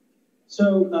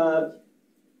 So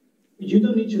you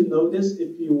don't need to know this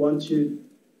if you want to,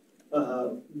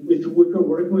 if you're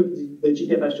working with the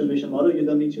GTFS transformation model, you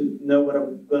don't need to know what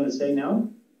I'm going to say now.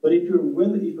 But if you're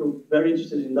very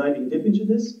interested in diving deep into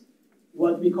this,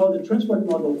 what we call the transport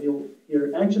model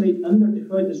here, actually under the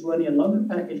hood is running another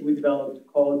package we developed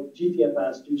called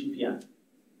GTFS to GPS.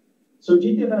 So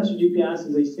GTFS to GPS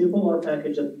is a simple R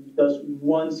package that does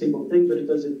one simple thing, but it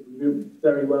does it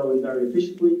very well and very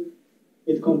efficiently.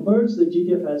 It converts the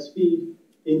GTFS feed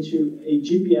into a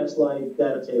GPS-like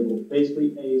data table,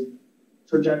 basically a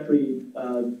trajectory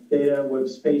data with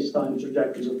space-time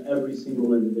trajectories of every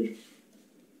single individual.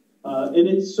 And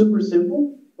it's super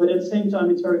simple, but at the same time,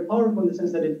 it's very powerful in the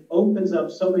sense that it opens up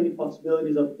so many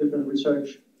possibilities of different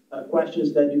research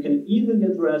questions that you can easily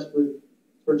address with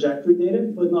trajectory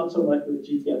data, but not so much with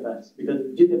GTFS, because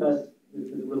GTFS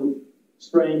is a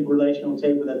strange relational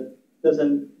table that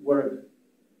doesn't work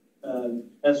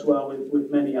as well with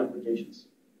many applications.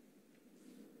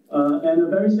 And a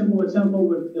very simple example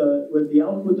with the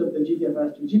output of the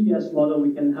GTFS to GPS model,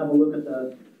 we can have a look at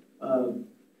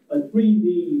a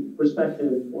 3D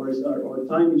perspective or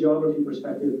time geography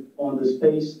perspective on the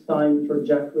space-time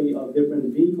trajectory of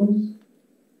different vehicles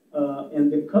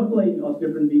and the coupling of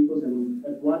different vehicles and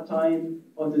at what time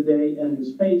of the day and in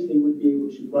space they would be able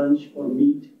to bunch or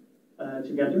meet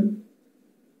together.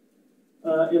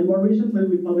 And more recently,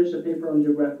 we published a paper on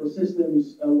geographical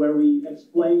systems where we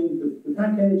explain the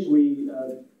package, we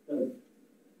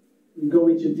go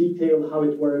into detail how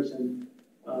it works and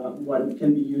what it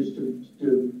can be used to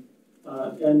do.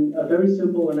 And a very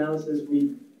simple analysis,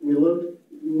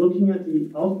 looking at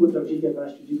the output of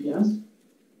GTFS to GPS,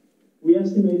 we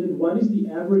estimated what is the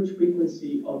average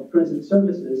frequency of transit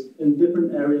services in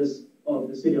different areas of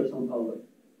the city of São Paulo,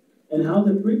 and how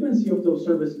the frequency of those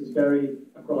services vary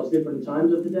across different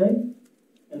times of the day,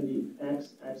 and the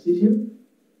x-axis here,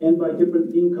 and by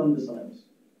different income deciles.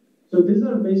 So these two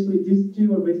are basically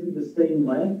the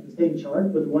same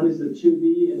chart, but one is the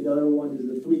 2D and the other one is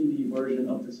the 3D version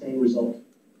of the same result.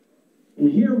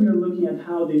 And here we are looking at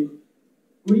how the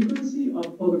frequency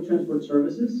of public transport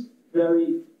services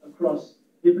vary across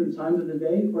different times of the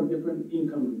day for different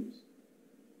income groups.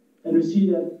 And we see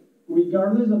that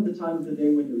regardless of the time of the day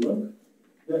when you look,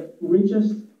 the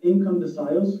richest income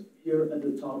deciles here at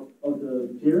the top of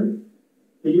the tier,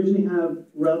 they usually have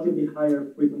relatively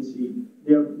higher frequency.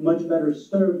 They are much better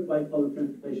served by public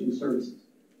transportation services,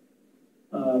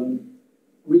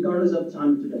 regardless of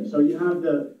time of the day. So you have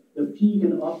the peak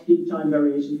and off-peak time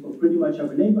variations for pretty much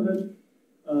every neighborhood,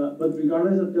 but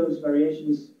regardless of those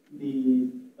variations, the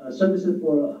services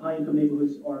for high-income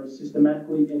neighborhoods are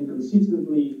systematically and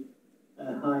consistently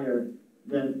higher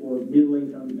than for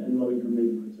middle-income and low-income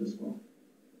neighborhoods as well.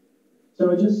 So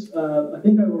I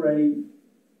think I've already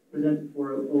presented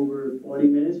for over 40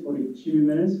 minutes, 42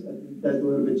 minutes. I think that's a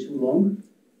little bit too long.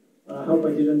 I hope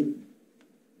I didn't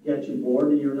get you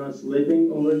bored and you're not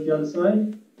sleeping over at the other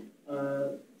side.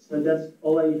 So that's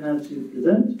all I had to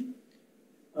present.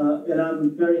 And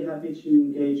I'm very happy to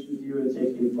engage with you and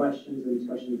take any questions and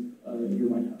discussions you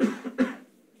might have.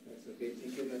 That's okay,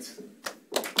 thank you.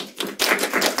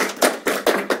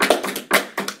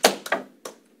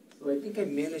 So I think I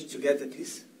managed to get at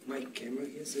least my camera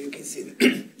here so you can see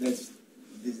that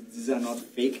these are not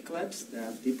fake claps, there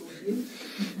are people here,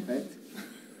 right?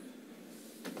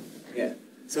 Yeah.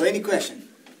 So any question?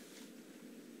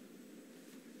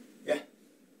 Yeah.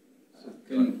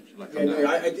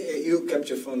 You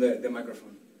capture from the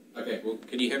microphone. Okay, well,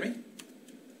 can you hear me?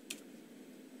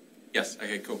 Yes,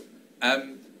 okay, cool.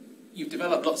 You've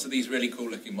developed lots of these really cool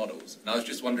looking models, and I was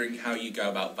just wondering how you go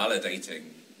about validating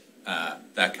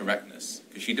their correctness,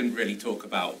 because you didn't really talk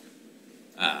about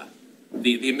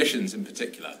the emissions in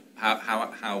particular.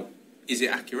 How is it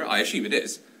accurate? I assume it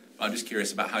is, but I'm just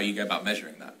curious about how you go about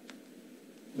measuring that.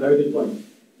 Very good point.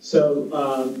 So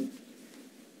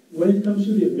when it comes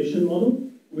to the emission model,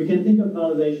 we can think of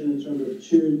validation in terms of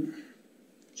two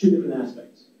different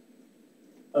aspects.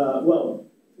 Well,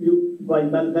 by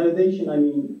validation, I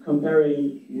mean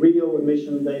comparing real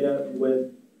emission data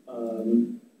with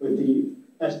the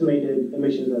estimated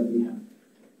emissions that we have.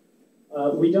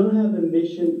 We don't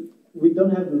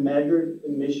have measured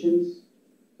emissions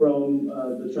from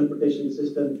the transportation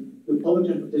system, the public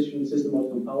transportation system of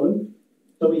São Paulo.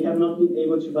 So we have not been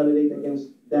able to validate against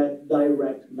that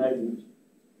direct measurement.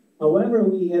 However,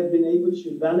 we have been able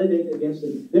to validate against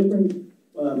a different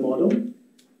model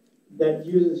that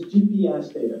uses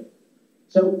GPS data.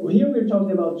 So here we're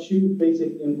talking about two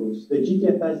basic inputs: the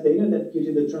GTFS data that gives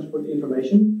you the transport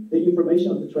information, the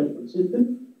information of the transport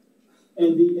system,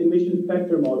 and the emission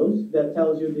factor models that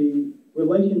tells you the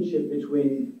relationship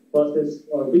between buses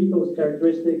or vehicles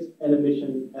characteristics and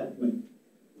emission estimate.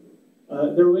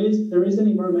 There is an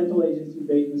environmental agency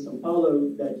based in São Paulo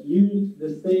that used the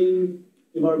same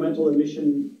environmental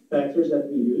emission factors that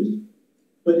we used,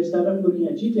 but instead of looking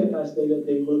at GTFS data,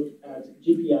 they looked at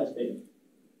GPS data.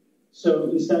 So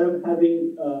instead of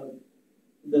having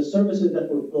the services that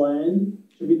were planned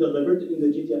to be delivered in the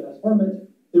GTFS format,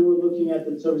 they were looking at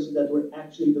the services that were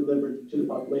actually delivered to the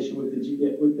population with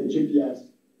the GPS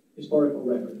historical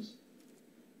records.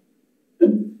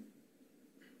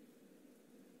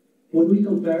 When we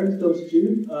compared those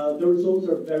two, the results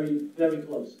are very, very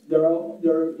close. There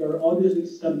are obviously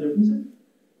some differences,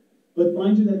 but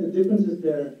mind you that the differences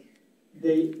there,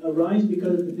 they arise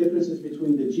because of the differences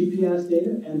between the GPS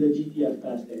data and the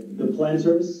GTFS data, the planned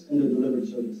service and the delivered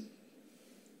service.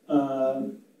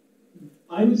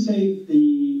 I would say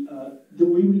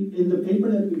in the paper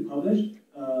that we published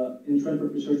in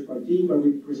Transport Research Part D, where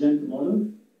we present the model,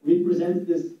 we present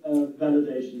this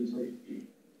validation. So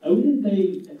I wouldn't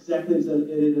say exactly that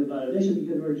it is a validation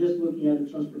because we're just looking at the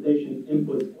transportation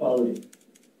input quality.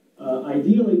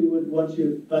 Ideally, we would want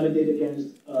to validate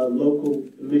against local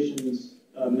emissions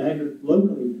measured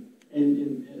locally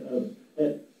in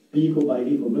vehicle by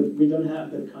vehicle, but we don't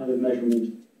have that kind of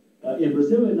measurement in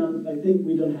Brazil, and I think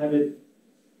we don't have it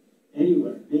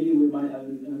anywhere. Maybe we might have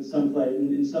it in some place,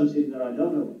 in some cities that I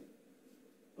don't know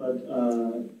of.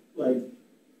 But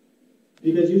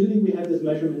because usually we have these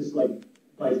measurements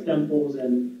by samples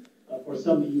and for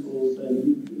some vehicles,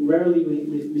 and rarely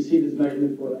we see this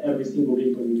measurement for every single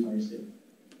vehicle in the entire city.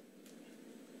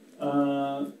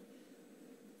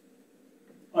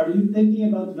 Are you thinking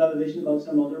about validation about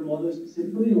some other models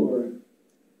specifically, or?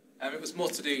 It was more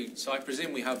to do, so I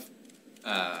presume we have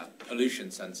pollution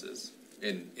sensors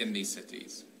in these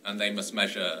cities, and they must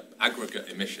measure aggregate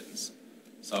emissions.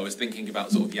 So I was thinking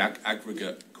about sort of the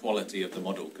aggregate quality of the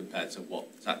model compared to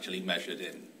what's actually measured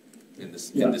in the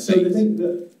cities. So the thing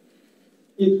that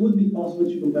it would be possible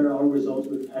to compare our results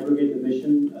with aggregate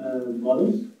emission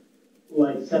models,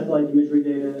 like satellite imagery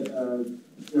data.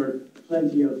 There are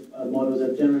plenty of models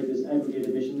that generate this aggregate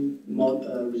emission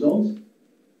results.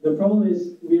 The problem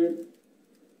is we're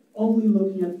only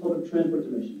looking at public transport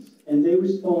emissions, and they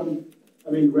respond,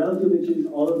 relatively to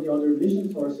all of the other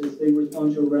emission sources, they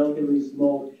respond to a relatively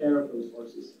small share of those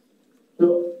sources.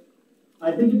 So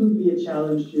I think it would be a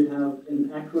challenge to have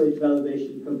an accurate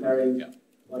validation comparing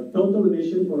total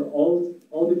emission for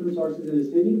all different sources in the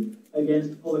city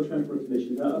against public transport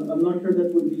emissions. I'm not sure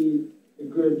that would be a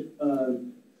good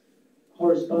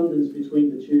correspondence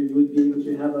between the two. You would be able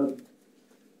to have a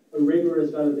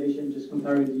rigorous validation just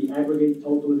comparing the aggregate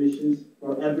total emissions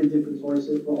for every different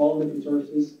sources, for all different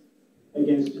sources,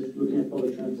 against just looking at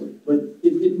public transport. But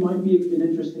it might be an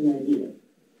interesting idea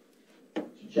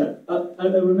to check. I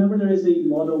remember there is a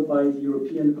model by the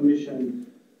European Commission,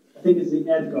 I think it's the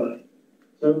EDGAR.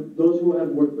 So those who have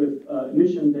worked with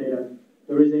emission data,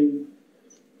 there is a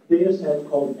data set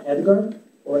called EDGAR,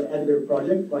 or EDGAR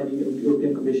project by the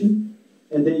European Commission,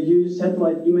 and they use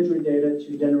satellite imagery data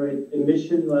to generate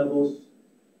emission levels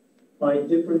by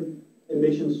different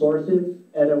emission sources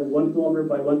at a 1 kilometer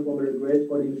by 1 kilometer grid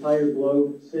for the entire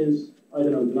globe since, I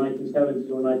don't know, the 1970s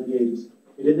or 1980s.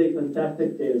 It is a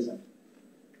fantastic data set.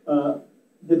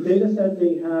 The data set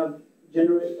they have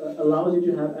allows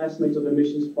you to have estimates of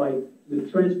emissions by the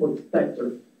transport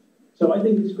sector. So I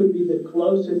think this could be the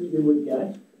closest we would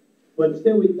get, but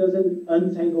still it doesn't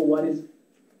untangle what is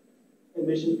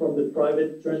emissions from the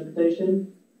private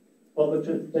transportation, public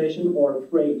transportation, or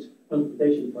freight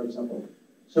transportation, for example.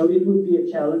 So it would be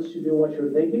a challenge to do what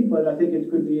you're thinking, but I think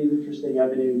it could be an interesting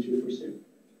avenue to pursue.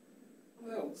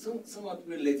 Well, somewhat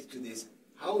related to this,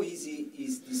 how easy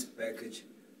is this package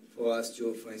for us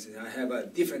to, for instance, I have a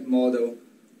different model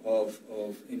of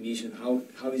emission.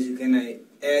 How easy can I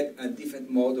add a different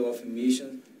model of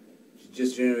emission to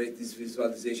just generate this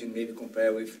visualization, maybe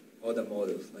compare with other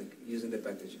models, like using the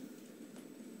package?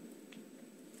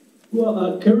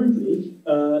 Well, currently,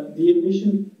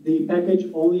 the package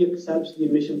only accepts the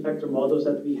emission factor models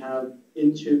that we have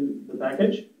into the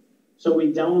package. So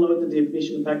we downloaded the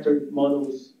emission factor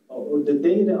models or the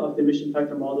data of the emission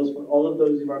factor models for all of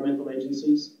those environmental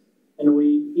agencies, and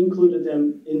we included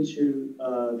them into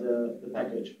the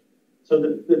package. So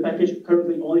the package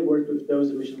currently only works with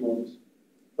those emission models.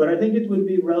 But I think it would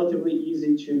be relatively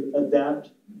easy to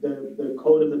adapt the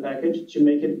code of the package to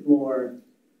make it more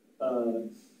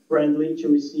friendly to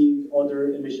receive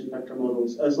other emission factor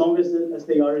models, as long as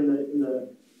they are in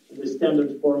the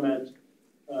standard format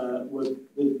with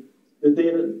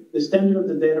the standard of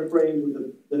the data frame with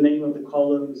the name of the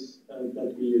columns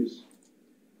that we use.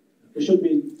 It should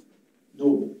be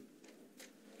doable.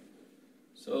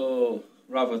 So,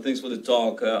 Rafa, thanks for the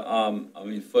talk. I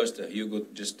mean, first, Hugo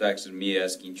just texted me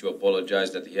asking to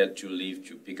apologize that he had to leave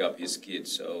to pick up his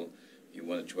kids, so he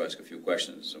wanted to ask a few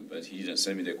questions, but he didn't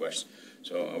send me the question,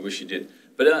 so I wish he did.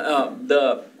 But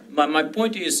my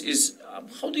point is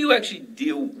how do you actually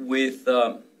deal with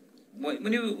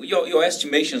when your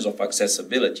estimations of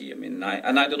accessibility? I mean,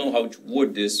 I don't know how to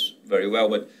word this very well,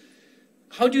 but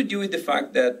how do you deal with the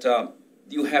fact that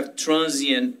you have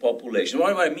transient population?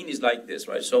 What I mean is like this,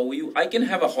 right? So I can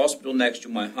have a hospital next to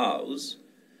my house,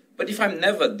 but if I'm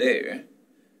never there,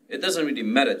 it doesn't really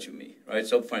matter to me, right?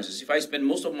 So, for instance, if I spend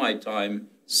most of my time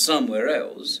somewhere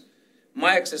else,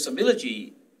 my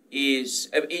accessibility is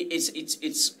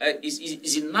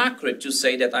inaccurate to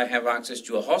say that I have access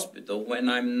to a hospital when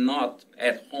I'm not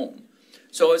at home.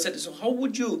 So I said, so how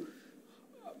would you?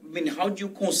 I mean, how do you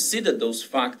consider those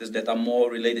factors that are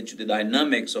more related to the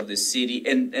dynamics of the city?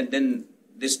 And then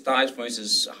this ties, for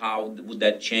instance, how would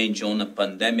that change on a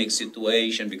pandemic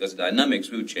situation? Because the dynamics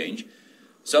will change.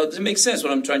 So does it make sense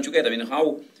what I'm trying to get? I mean,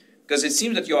 how, because it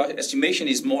seems that your estimation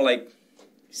is more like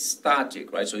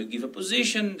static, right? So you give a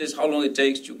position, this is how long it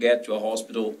takes to get to a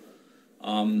hospital.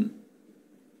 So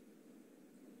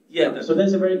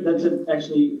that's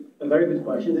actually a very good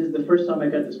question. This is the first time I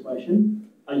get this question.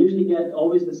 I usually get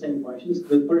always the same questions.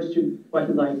 The first two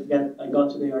questions I got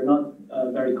today are not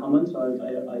very common, so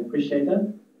I appreciate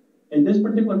that. And this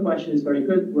particular question is very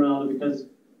good, Ronaldo, because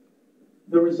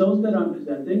the results that I'm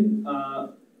presenting,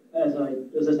 as I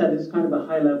said, this is kind of a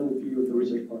high-level view of the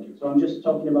research project. So I'm just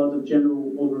talking about the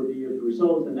general overview of the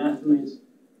results and estimates.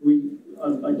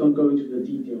 I don't go into the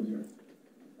details here.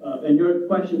 And your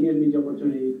question gives me the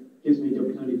opportunity to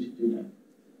do that.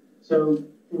 So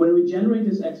when we generate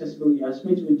this accessibility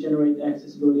estimates, we generate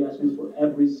accessibility estimates for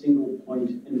every single point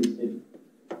in the city.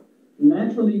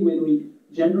 Naturally, when we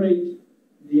generate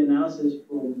the analysis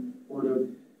for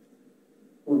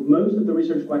most of the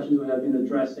research questions we have been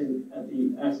addressing at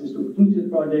the Access to Opportunities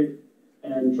project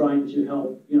and trying to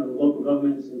help local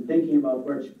governments in thinking about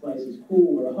where to place a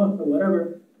school or a hospital,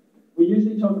 whatever, we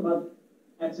usually talk about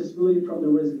accessibility from the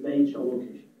residential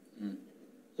location.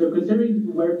 So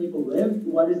considering where people live,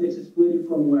 what is the accessibility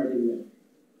from where they live?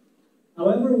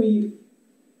 However,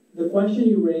 the question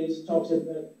you raised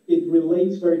it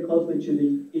relates very closely to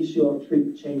the issue of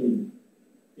trip chaining.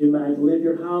 You might leave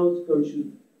your house, go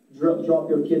to drop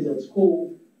your kids at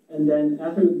school, and then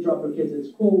after you drop your kids at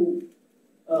school,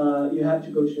 you have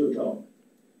to go to your job.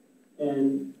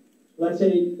 And let's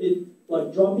say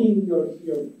dropping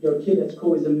your kid at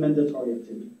school is a mandatory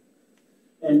activity.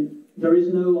 And there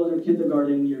is no other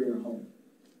kindergarten near your home.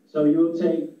 So you will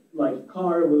take like a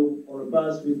car or a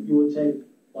bus, you will take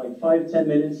like 5-10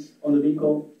 minutes on the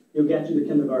vehicle, you'll get to the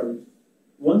kindergarten.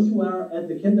 Once you are at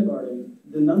the kindergarten,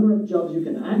 the number of jobs you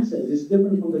can access is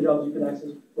different from the jobs you can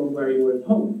access from where you were at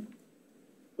home.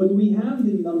 But we have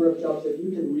the number of jobs that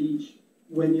you can reach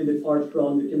when you depart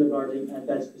from the kindergarten at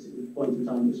that specific point in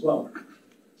time as well.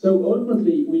 So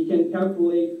ultimately, we can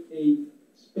calculate a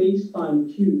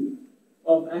space-time cube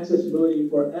of accessibility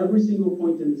for every single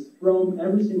point from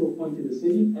every single point in the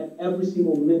city at every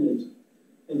single minute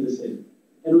in the city.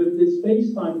 And with this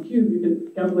space-time cube, you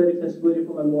can calculate accessibility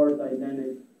from a more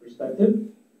dynamic perspective,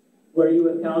 where you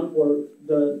account for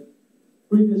the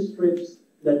previous trips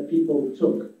that people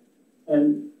took,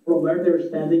 and from where they're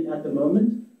standing at the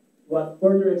moment, what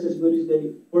further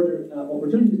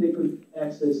opportunities they could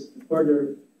access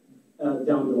further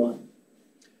down the line.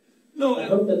 No, I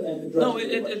hope that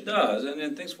it does,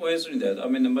 and thanks for answering that. I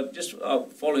mean, but just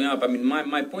following up, I mean,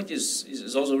 my point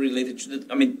is also related to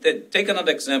the. I mean, take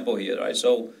another example here, right?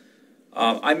 So,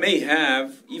 I may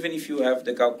have, even if you have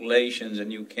the calculations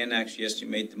and you can actually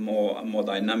estimate a more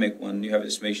dynamic one, you have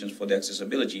estimations for the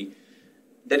accessibility.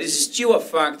 There is still a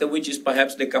factor which is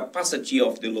perhaps the capacity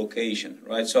of the location,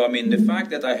 right? So, I mean, the fact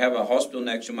that I have a hospital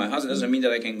next to my house doesn't mean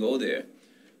that I can go there,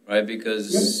 right?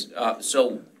 Because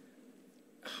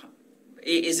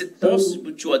Is it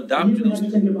possible to adapt to you those?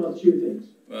 have to think about two things.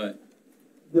 Right.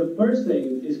 The first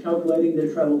thing is calculating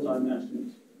the travel time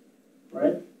estimates,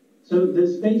 right? So the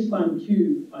space-time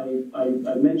cube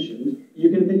I mentioned, you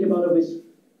can think about it as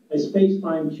a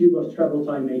space-time cube of travel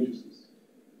time matrices.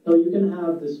 So you can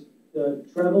have the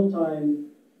travel time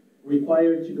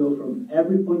required to go from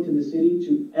every point in the city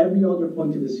to every other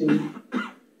point in the city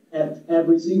at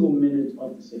every single minute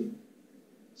of the city.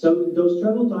 So those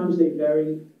travel times, they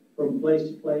vary from place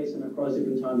to place and across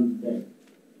different times of the day.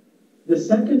 The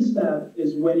second step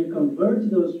is when you convert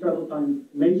those travel time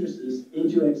matrices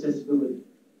into accessibility.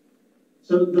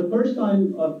 So the first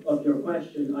time of your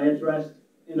question, I addressed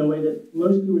in a way that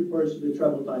mostly refers to the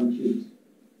travel time cubes.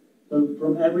 So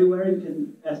from everywhere, you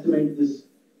can estimate this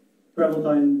travel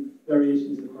time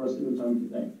variations across different times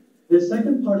of the day. The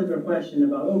second part of your question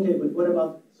about, okay, but what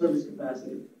about service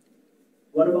capacity?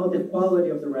 What about the quality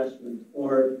of the restaurant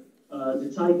or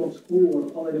the type of school or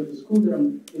quality of the school that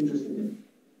I'm interested in?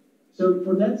 So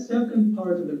for that second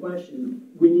part of the question,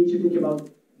 we need to think about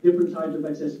different types of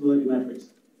accessibility metrics.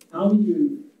 How do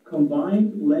you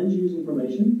combine land use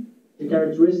information, the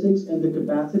characteristics and the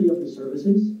capacity of the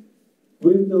services,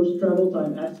 with those travel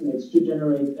time estimates to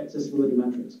generate accessibility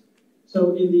metrics?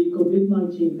 So in the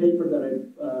COVID-19 paper that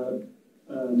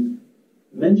I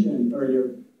mentioned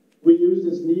earlier, we use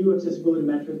this new accessibility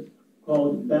metric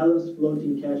called balanced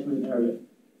floating catchment area,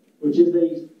 which is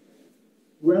a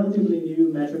relatively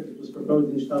new metric that was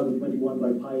proposed in 2021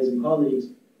 by Pius and colleagues,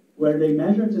 where they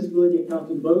measure accessibility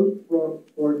accounting both for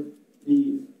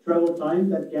the travel time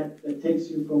that takes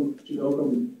you to go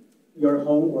from your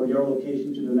home or your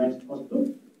location to the next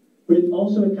hospital, but it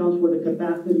also accounts for the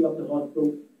capacity of the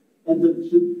hospital and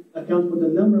to account for the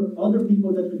number of other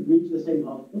people that could reach the same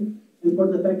hospital, and for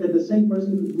the fact that the same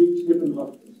person could reach different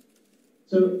hospitals.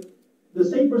 So the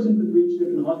same person could reach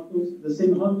different hospitals, the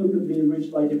same hospital could be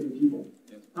reached by different people.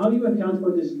 Yep. How do you account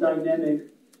for this dynamic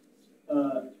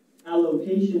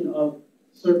allocation of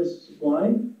service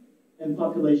supply and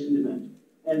population demand?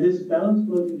 And this balanced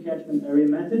floating catchment area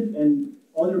method and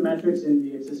other metrics in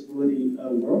the accessibility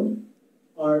world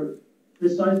are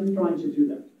precisely trying to do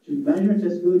that, to measure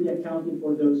accessibility accounting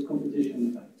for those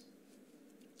competition effects.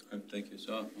 Thank you.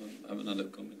 So I have another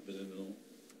comment with it all.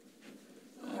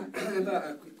 I have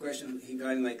a quick question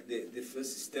regarding like the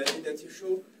first study that you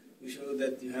showed. You showed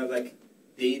that you have like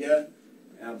data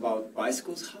about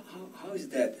bicycles. How is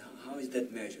that? How is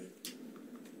that measured?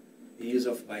 The use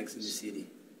of bikes in the city.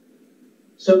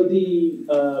 So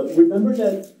remember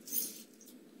that,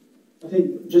 I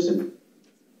think just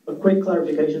a quick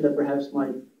clarification that perhaps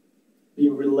might be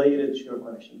related to your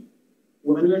question.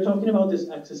 When we're talking about this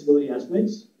accessibility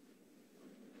estimates,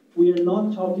 we are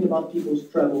not talking about people's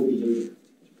travel behavior.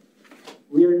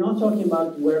 We are not talking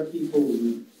about where people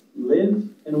live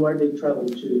and where they travel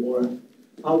to, or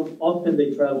how often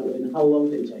they travel and how long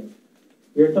they take.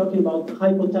 We are talking about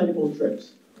hypothetical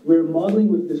trips. We're modeling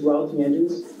with these routing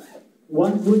engines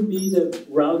what would be the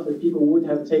route that people would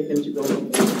have taken to go from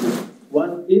A to B.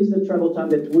 What is the travel time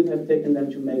that would have taken them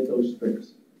to make those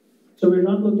trips? So we're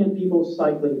not looking at people's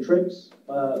cycling trips,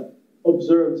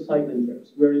 observed cycling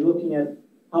trips. We're looking at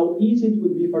how easy it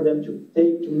would be for them to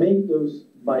make those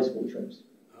bicycle trips.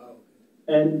 Oh.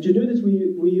 And to do this, we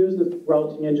use the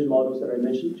routing engine models that I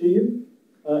mentioned to you.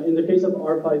 In the case of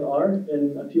R5R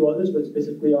and a few others, but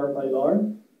specifically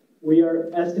R5R, we are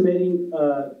estimating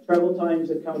travel times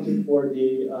accounting for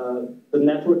the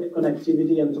network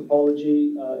connectivity and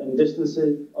topology and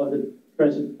distances of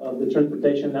the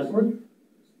transportation network.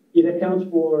 It accounts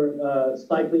for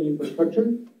cycling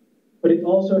infrastructure, but it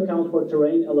also accounts for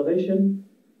terrain elevation,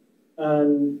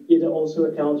 and it also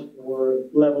accounts for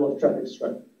level of traffic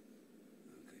stress.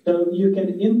 So you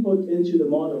can input into the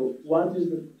model what is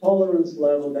the tolerance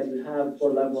level that you have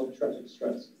for level of traffic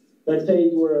stress. Let's say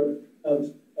you were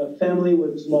a family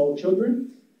with small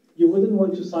children, you wouldn't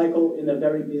want to cycle in a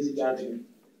very busy avenue.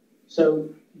 So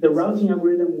the routing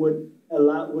algorithm would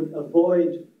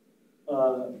avoid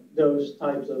those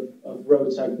types of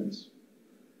road segments.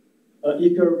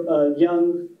 If you're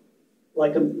young,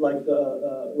 like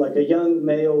a young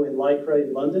male in Lycra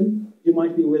in London, you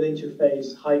might be willing to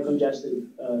face high congested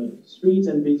streets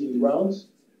and busy routes.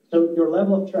 So your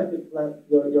level of traffic,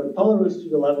 your tolerance to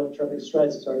the level of traffic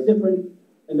stress are different,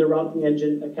 and the routing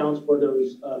engine accounts for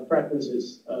those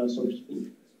preferences, so to speak.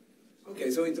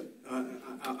 Okay, so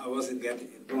I wasn't getting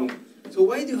it wrong. So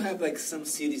why do you have like some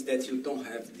cities that you don't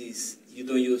have this? You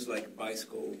don't use like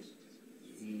bicycle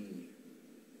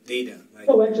data? Like...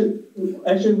 Oh,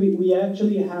 actually, we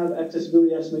actually have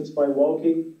accessibility estimates by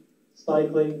walking,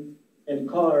 cycling, and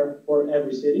car for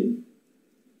every city.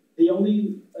 The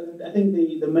only I think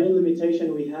the main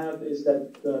limitation we have is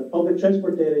that the public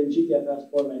transport data in GTFS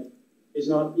format is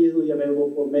not easily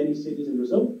available for many cities in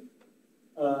Brazil.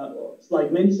 It's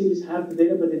like many cities have the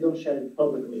data, but they don't share it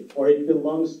publicly, or it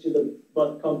belongs to the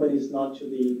bus companies, not to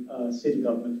the city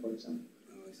government, for example.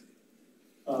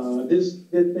 This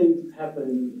thing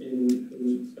happen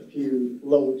in a few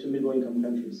low to middle income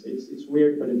countries. It's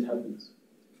weird, but it happens.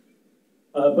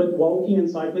 But walking and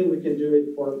cycling, we can do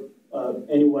it for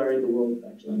anywhere in the world,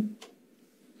 actually.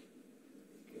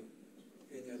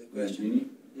 Any other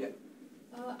question? Yeah.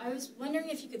 I was wondering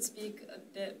if you could speak a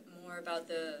bit more about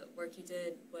the work you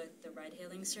did with the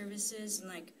ride-hailing services and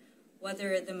like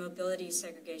whether the mobility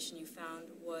segregation you found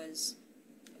was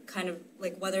kind of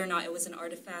like whether or not it was an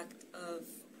artifact of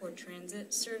poor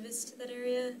transit service to that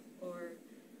area, or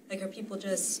like are people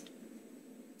just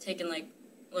taking like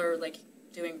or like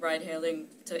doing ride-hailing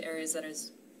to areas that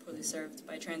is poorly served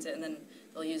by transit, and then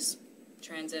they'll use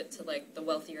transit to like the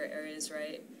wealthier areas,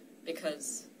 right?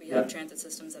 Because we have transit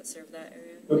systems that serve that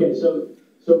area. Okay, so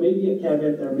maybe a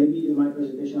caveat there. Maybe in my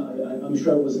presentation, I'm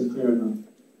sure I wasn't clear enough.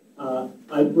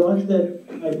 I brought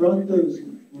those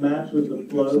maps with the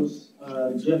flows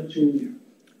just to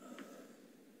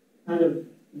kind of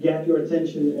get your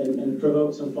attention and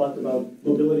provoke some thought about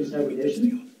mobility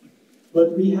segregation.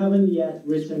 But we haven't yet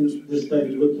written the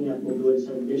study looking at mobility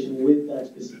segregation with that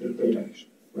specific data,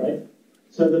 right?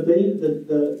 So the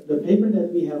paper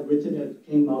that we have written that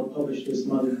came out published this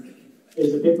month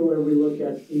is a paper where we look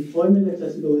at employment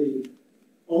accessibility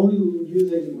only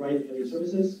using ride-hailing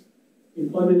services,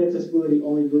 employment accessibility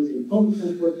only using public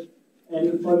transport, and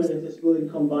employment accessibility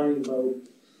combining both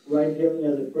ride-hailing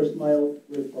as a first mile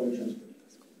with public transport.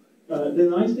 The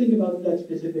nice thing about that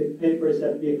specific paper is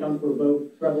that we account for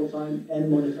both travel time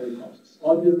and monetary costs.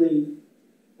 Obviously,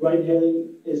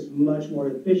 ride-hailing is much more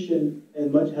efficient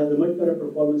and has a much better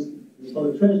performance than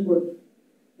public transport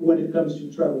when it comes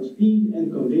to travel speed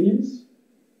and convenience,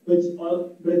 but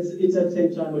it's at the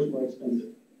same time much more expensive.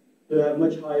 They have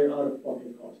much higher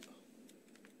out-of-pocket costs.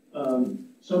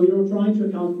 So we were trying to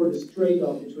account for this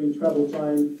trade-off between travel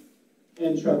time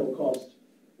and travel cost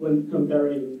when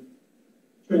comparing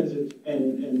transit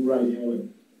and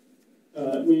ride-hailing.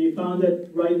 We found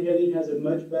that ride-hailing has a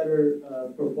much better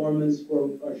performance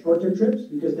for shorter trips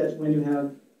because that's when you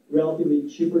have relatively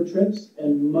cheaper trips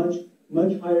and much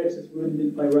higher accessibility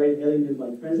by ride-hailing than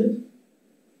by transit.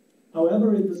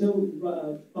 However, in Brazil,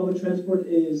 public transport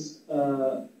is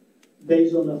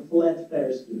based on a flat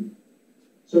fare scheme.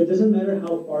 So it doesn't matter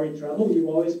how far you travel, you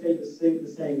always pay the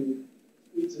same.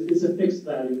 It's a fixed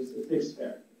value, it's a fixed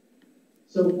fare.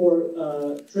 So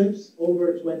for trips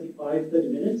over 25, 30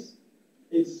 minutes,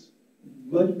 it's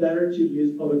much better to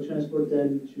use public transport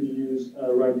than to use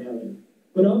ride-hailing.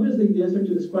 But obviously, the answer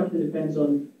to this question depends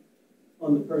on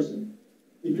the person.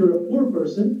 If you're a poor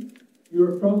person,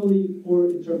 you're probably poor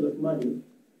in terms of money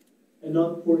and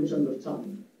not poor in terms of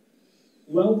time.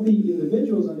 Wealthy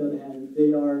individuals, on the other hand,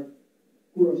 they are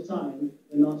poor of time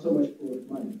and not so much poor of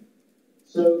money.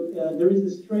 So there is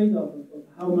this trade-off of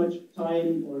how much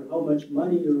time or how much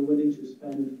money you're willing to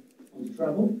spend on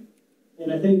travel.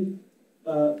 And I think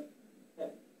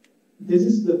this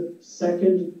is the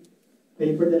second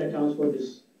paper that accounts for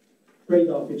this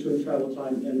trade-off between travel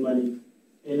time and money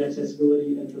in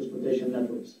accessibility and transportation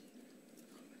networks.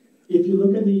 If you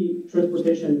look at the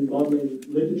transportation modeling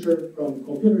literature from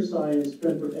computer science,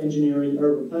 transport engineering,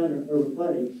 urban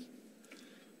planning,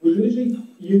 we usually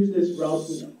use this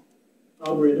routing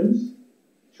algorithms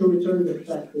to return the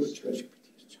fastest trip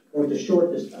or the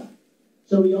shortest path.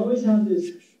 So we always have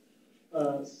this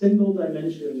single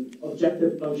dimension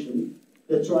objective function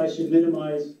that tries to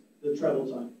minimize the travel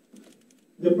time.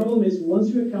 The problem is once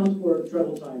you account for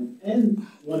travel time and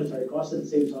monetary costs at the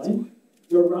same time,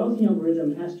 your routing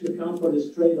algorithm has to account for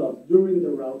this trade-off during the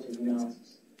routing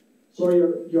analysis. So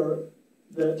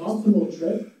the optimal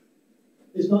trip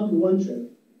is not one trip,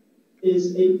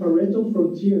 is a Pareto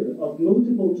frontier of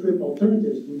multiple trip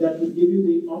alternatives that would give you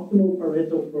the optimal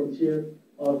Pareto frontier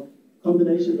of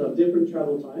combinations of different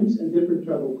travel times and different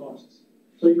travel costs.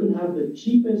 So you could have the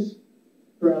cheapest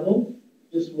travel,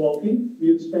 just walking,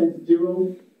 you'd spend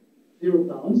zero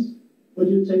pounds, but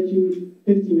it'd take you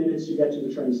 50 minutes to get to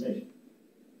the train station.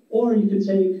 Or you could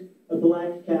take a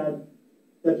black cab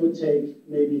that would take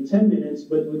maybe 10 minutes,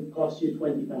 but would cost you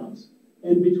 20 pounds.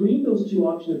 And between those two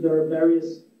options, there are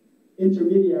various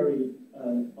intermediary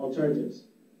alternatives.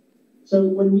 So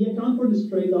when we account for this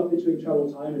trade-off between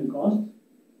travel time and cost,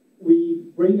 we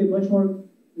bring a much more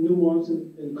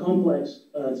nuanced and complex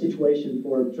situation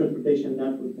for transportation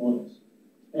network models.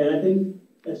 And I think,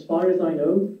 as far as I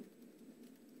know,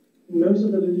 most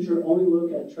of the literature only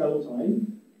look at travel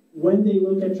time when they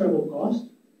look at travel cost,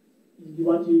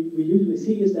 what we usually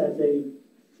see is that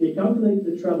they calculate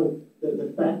the travel,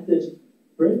 the fastest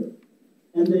trip,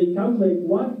 and they calculate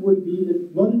what would be the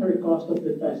monetary cost of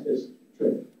the fastest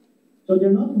trip. So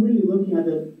they're not really looking at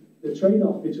the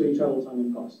trade-off between travel time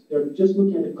and cost. They're just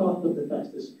looking at the cost of the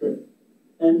fastest trip.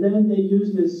 And then they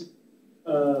use this,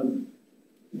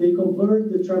 they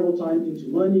convert the travel time into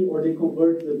money, or they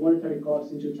convert the monetary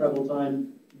cost into travel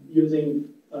time using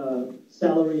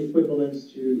salary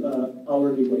equivalents to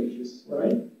hourly wages,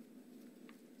 right?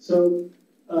 So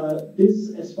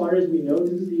this, as far as we know,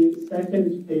 this is the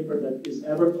second paper that is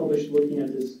ever published looking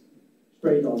at this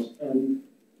trade-offs, and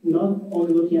not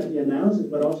only looking at the analysis,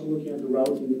 but also looking at the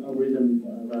routing algorithm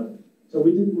level. So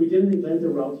we didn't invent the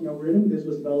routing algorithm. This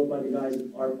was developed by the guys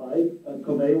at R5,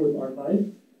 Conveyor with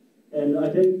R5. And I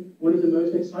think one of the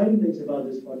most exciting things about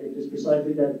this project is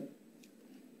precisely that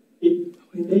it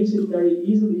makes it very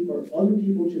easily for other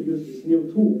people to use this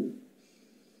new tool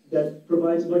that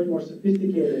provides much more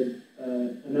sophisticated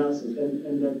analysis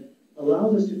and that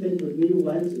allows us to think with new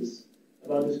lenses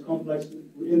about this complex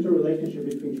interrelationship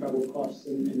between travel costs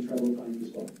and travel time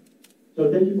as well.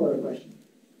 So thank you for your question.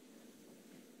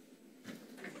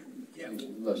 Yeah,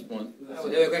 Last one. I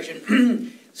would have a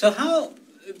question. So how,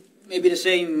 maybe the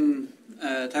same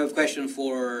type of question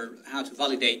for how to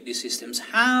validate these systems.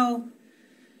 How,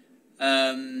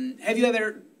 have you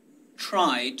ever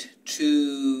tried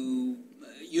to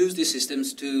use these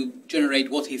systems to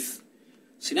generate what-if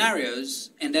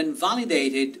scenarios and then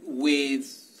validate it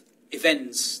with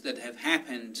events that have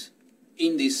happened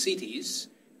in these cities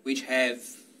which have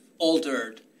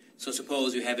altered? So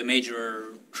suppose you have a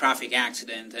major traffic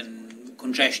accident and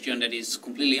congestion that is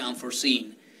completely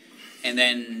unforeseen, and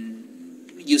then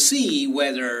you see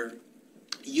whether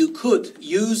you could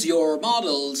use your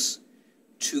models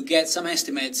to get some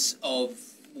estimates of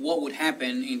what would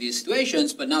happen in these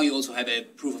situations, but now you also have a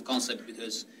proof of concept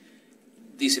because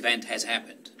this event has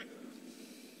happened.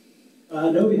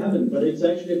 No, we haven't, but it's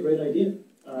actually a great idea.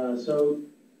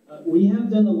 We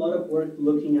have done a lot of work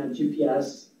looking at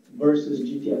GPS versus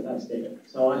GTFS data.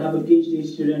 So I have a PhD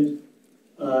student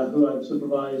who I've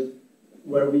supervised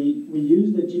where we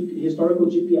use the historical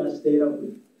GPS data of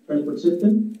the transport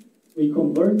system. We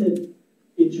convert it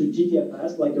into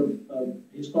GTFS, like a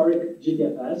historic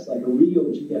GTFS, like a real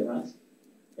GTFS,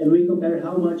 and we compare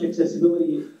how much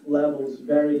accessibility levels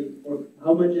vary or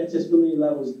how much accessibility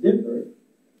levels differ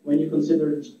when you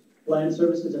consider planned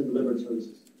services and delivered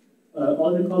services.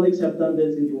 Other colleagues have done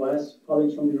this in the US,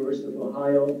 colleagues from the University of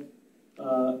Ohio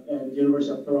and the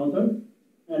University of Toronto.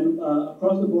 And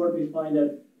across the board, we find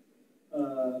that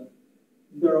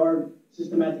there are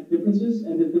systematic differences,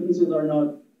 and the differences are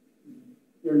not,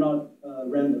 they're not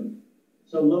random.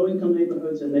 So low-income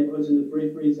neighborhoods and neighborhoods in the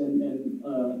peripheries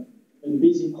and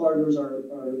busy corridors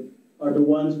are the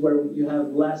ones where you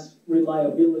have less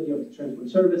reliability of the transport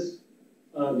service,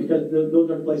 because those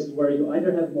are places where you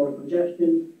either have more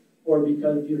congestion or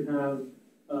because you have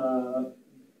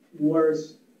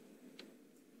worse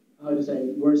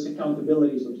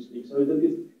accountability, so to speak. So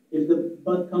if the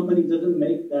bus company doesn't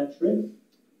make that trip,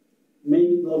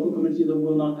 maybe the local community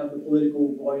will not have the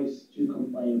political voice to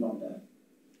complain about that.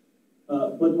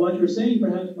 But what you're saying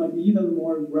perhaps might be even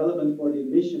more relevant for the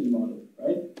emission model,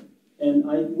 right? And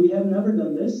we have never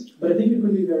done this, but I think it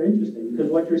could be very interesting, because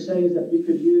what you're saying is that we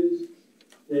could use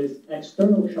this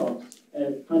external shocks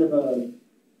as kind of a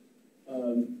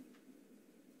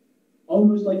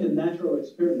almost like a natural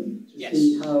experiment to Yes.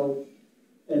 see how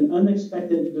an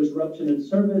unexpected disruption in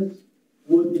service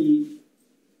would be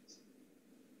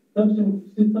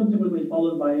subsequently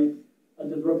followed by a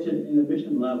disruption in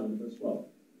emission levels as well.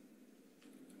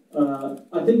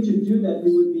 I think to do that,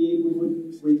 we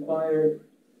would require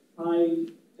high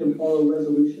temporal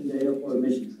resolution data for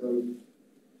emissions. So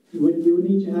you would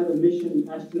need to have emission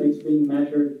estimates being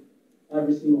measured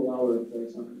every single hour, for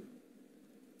example,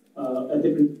 at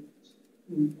different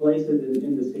places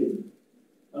in the city.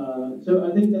 So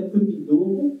I think that could be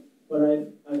doable, but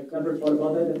I've never thought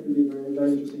about that. That could be very,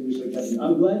 very interesting research avenue.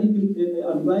 I'm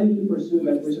glad you pursue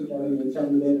that research avenue and tell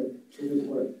me later if it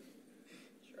works.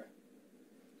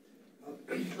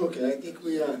 Okay, I think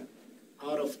we are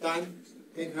out of time.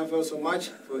 Thank you, Rafael, so much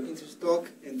for interesting talk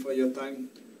and for your time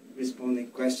responding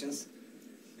questions.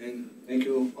 And thank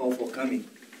you all for coming.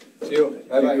 See you.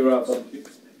 Bye-bye. Thank you, Rafa.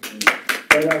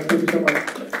 Thank you so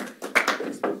much.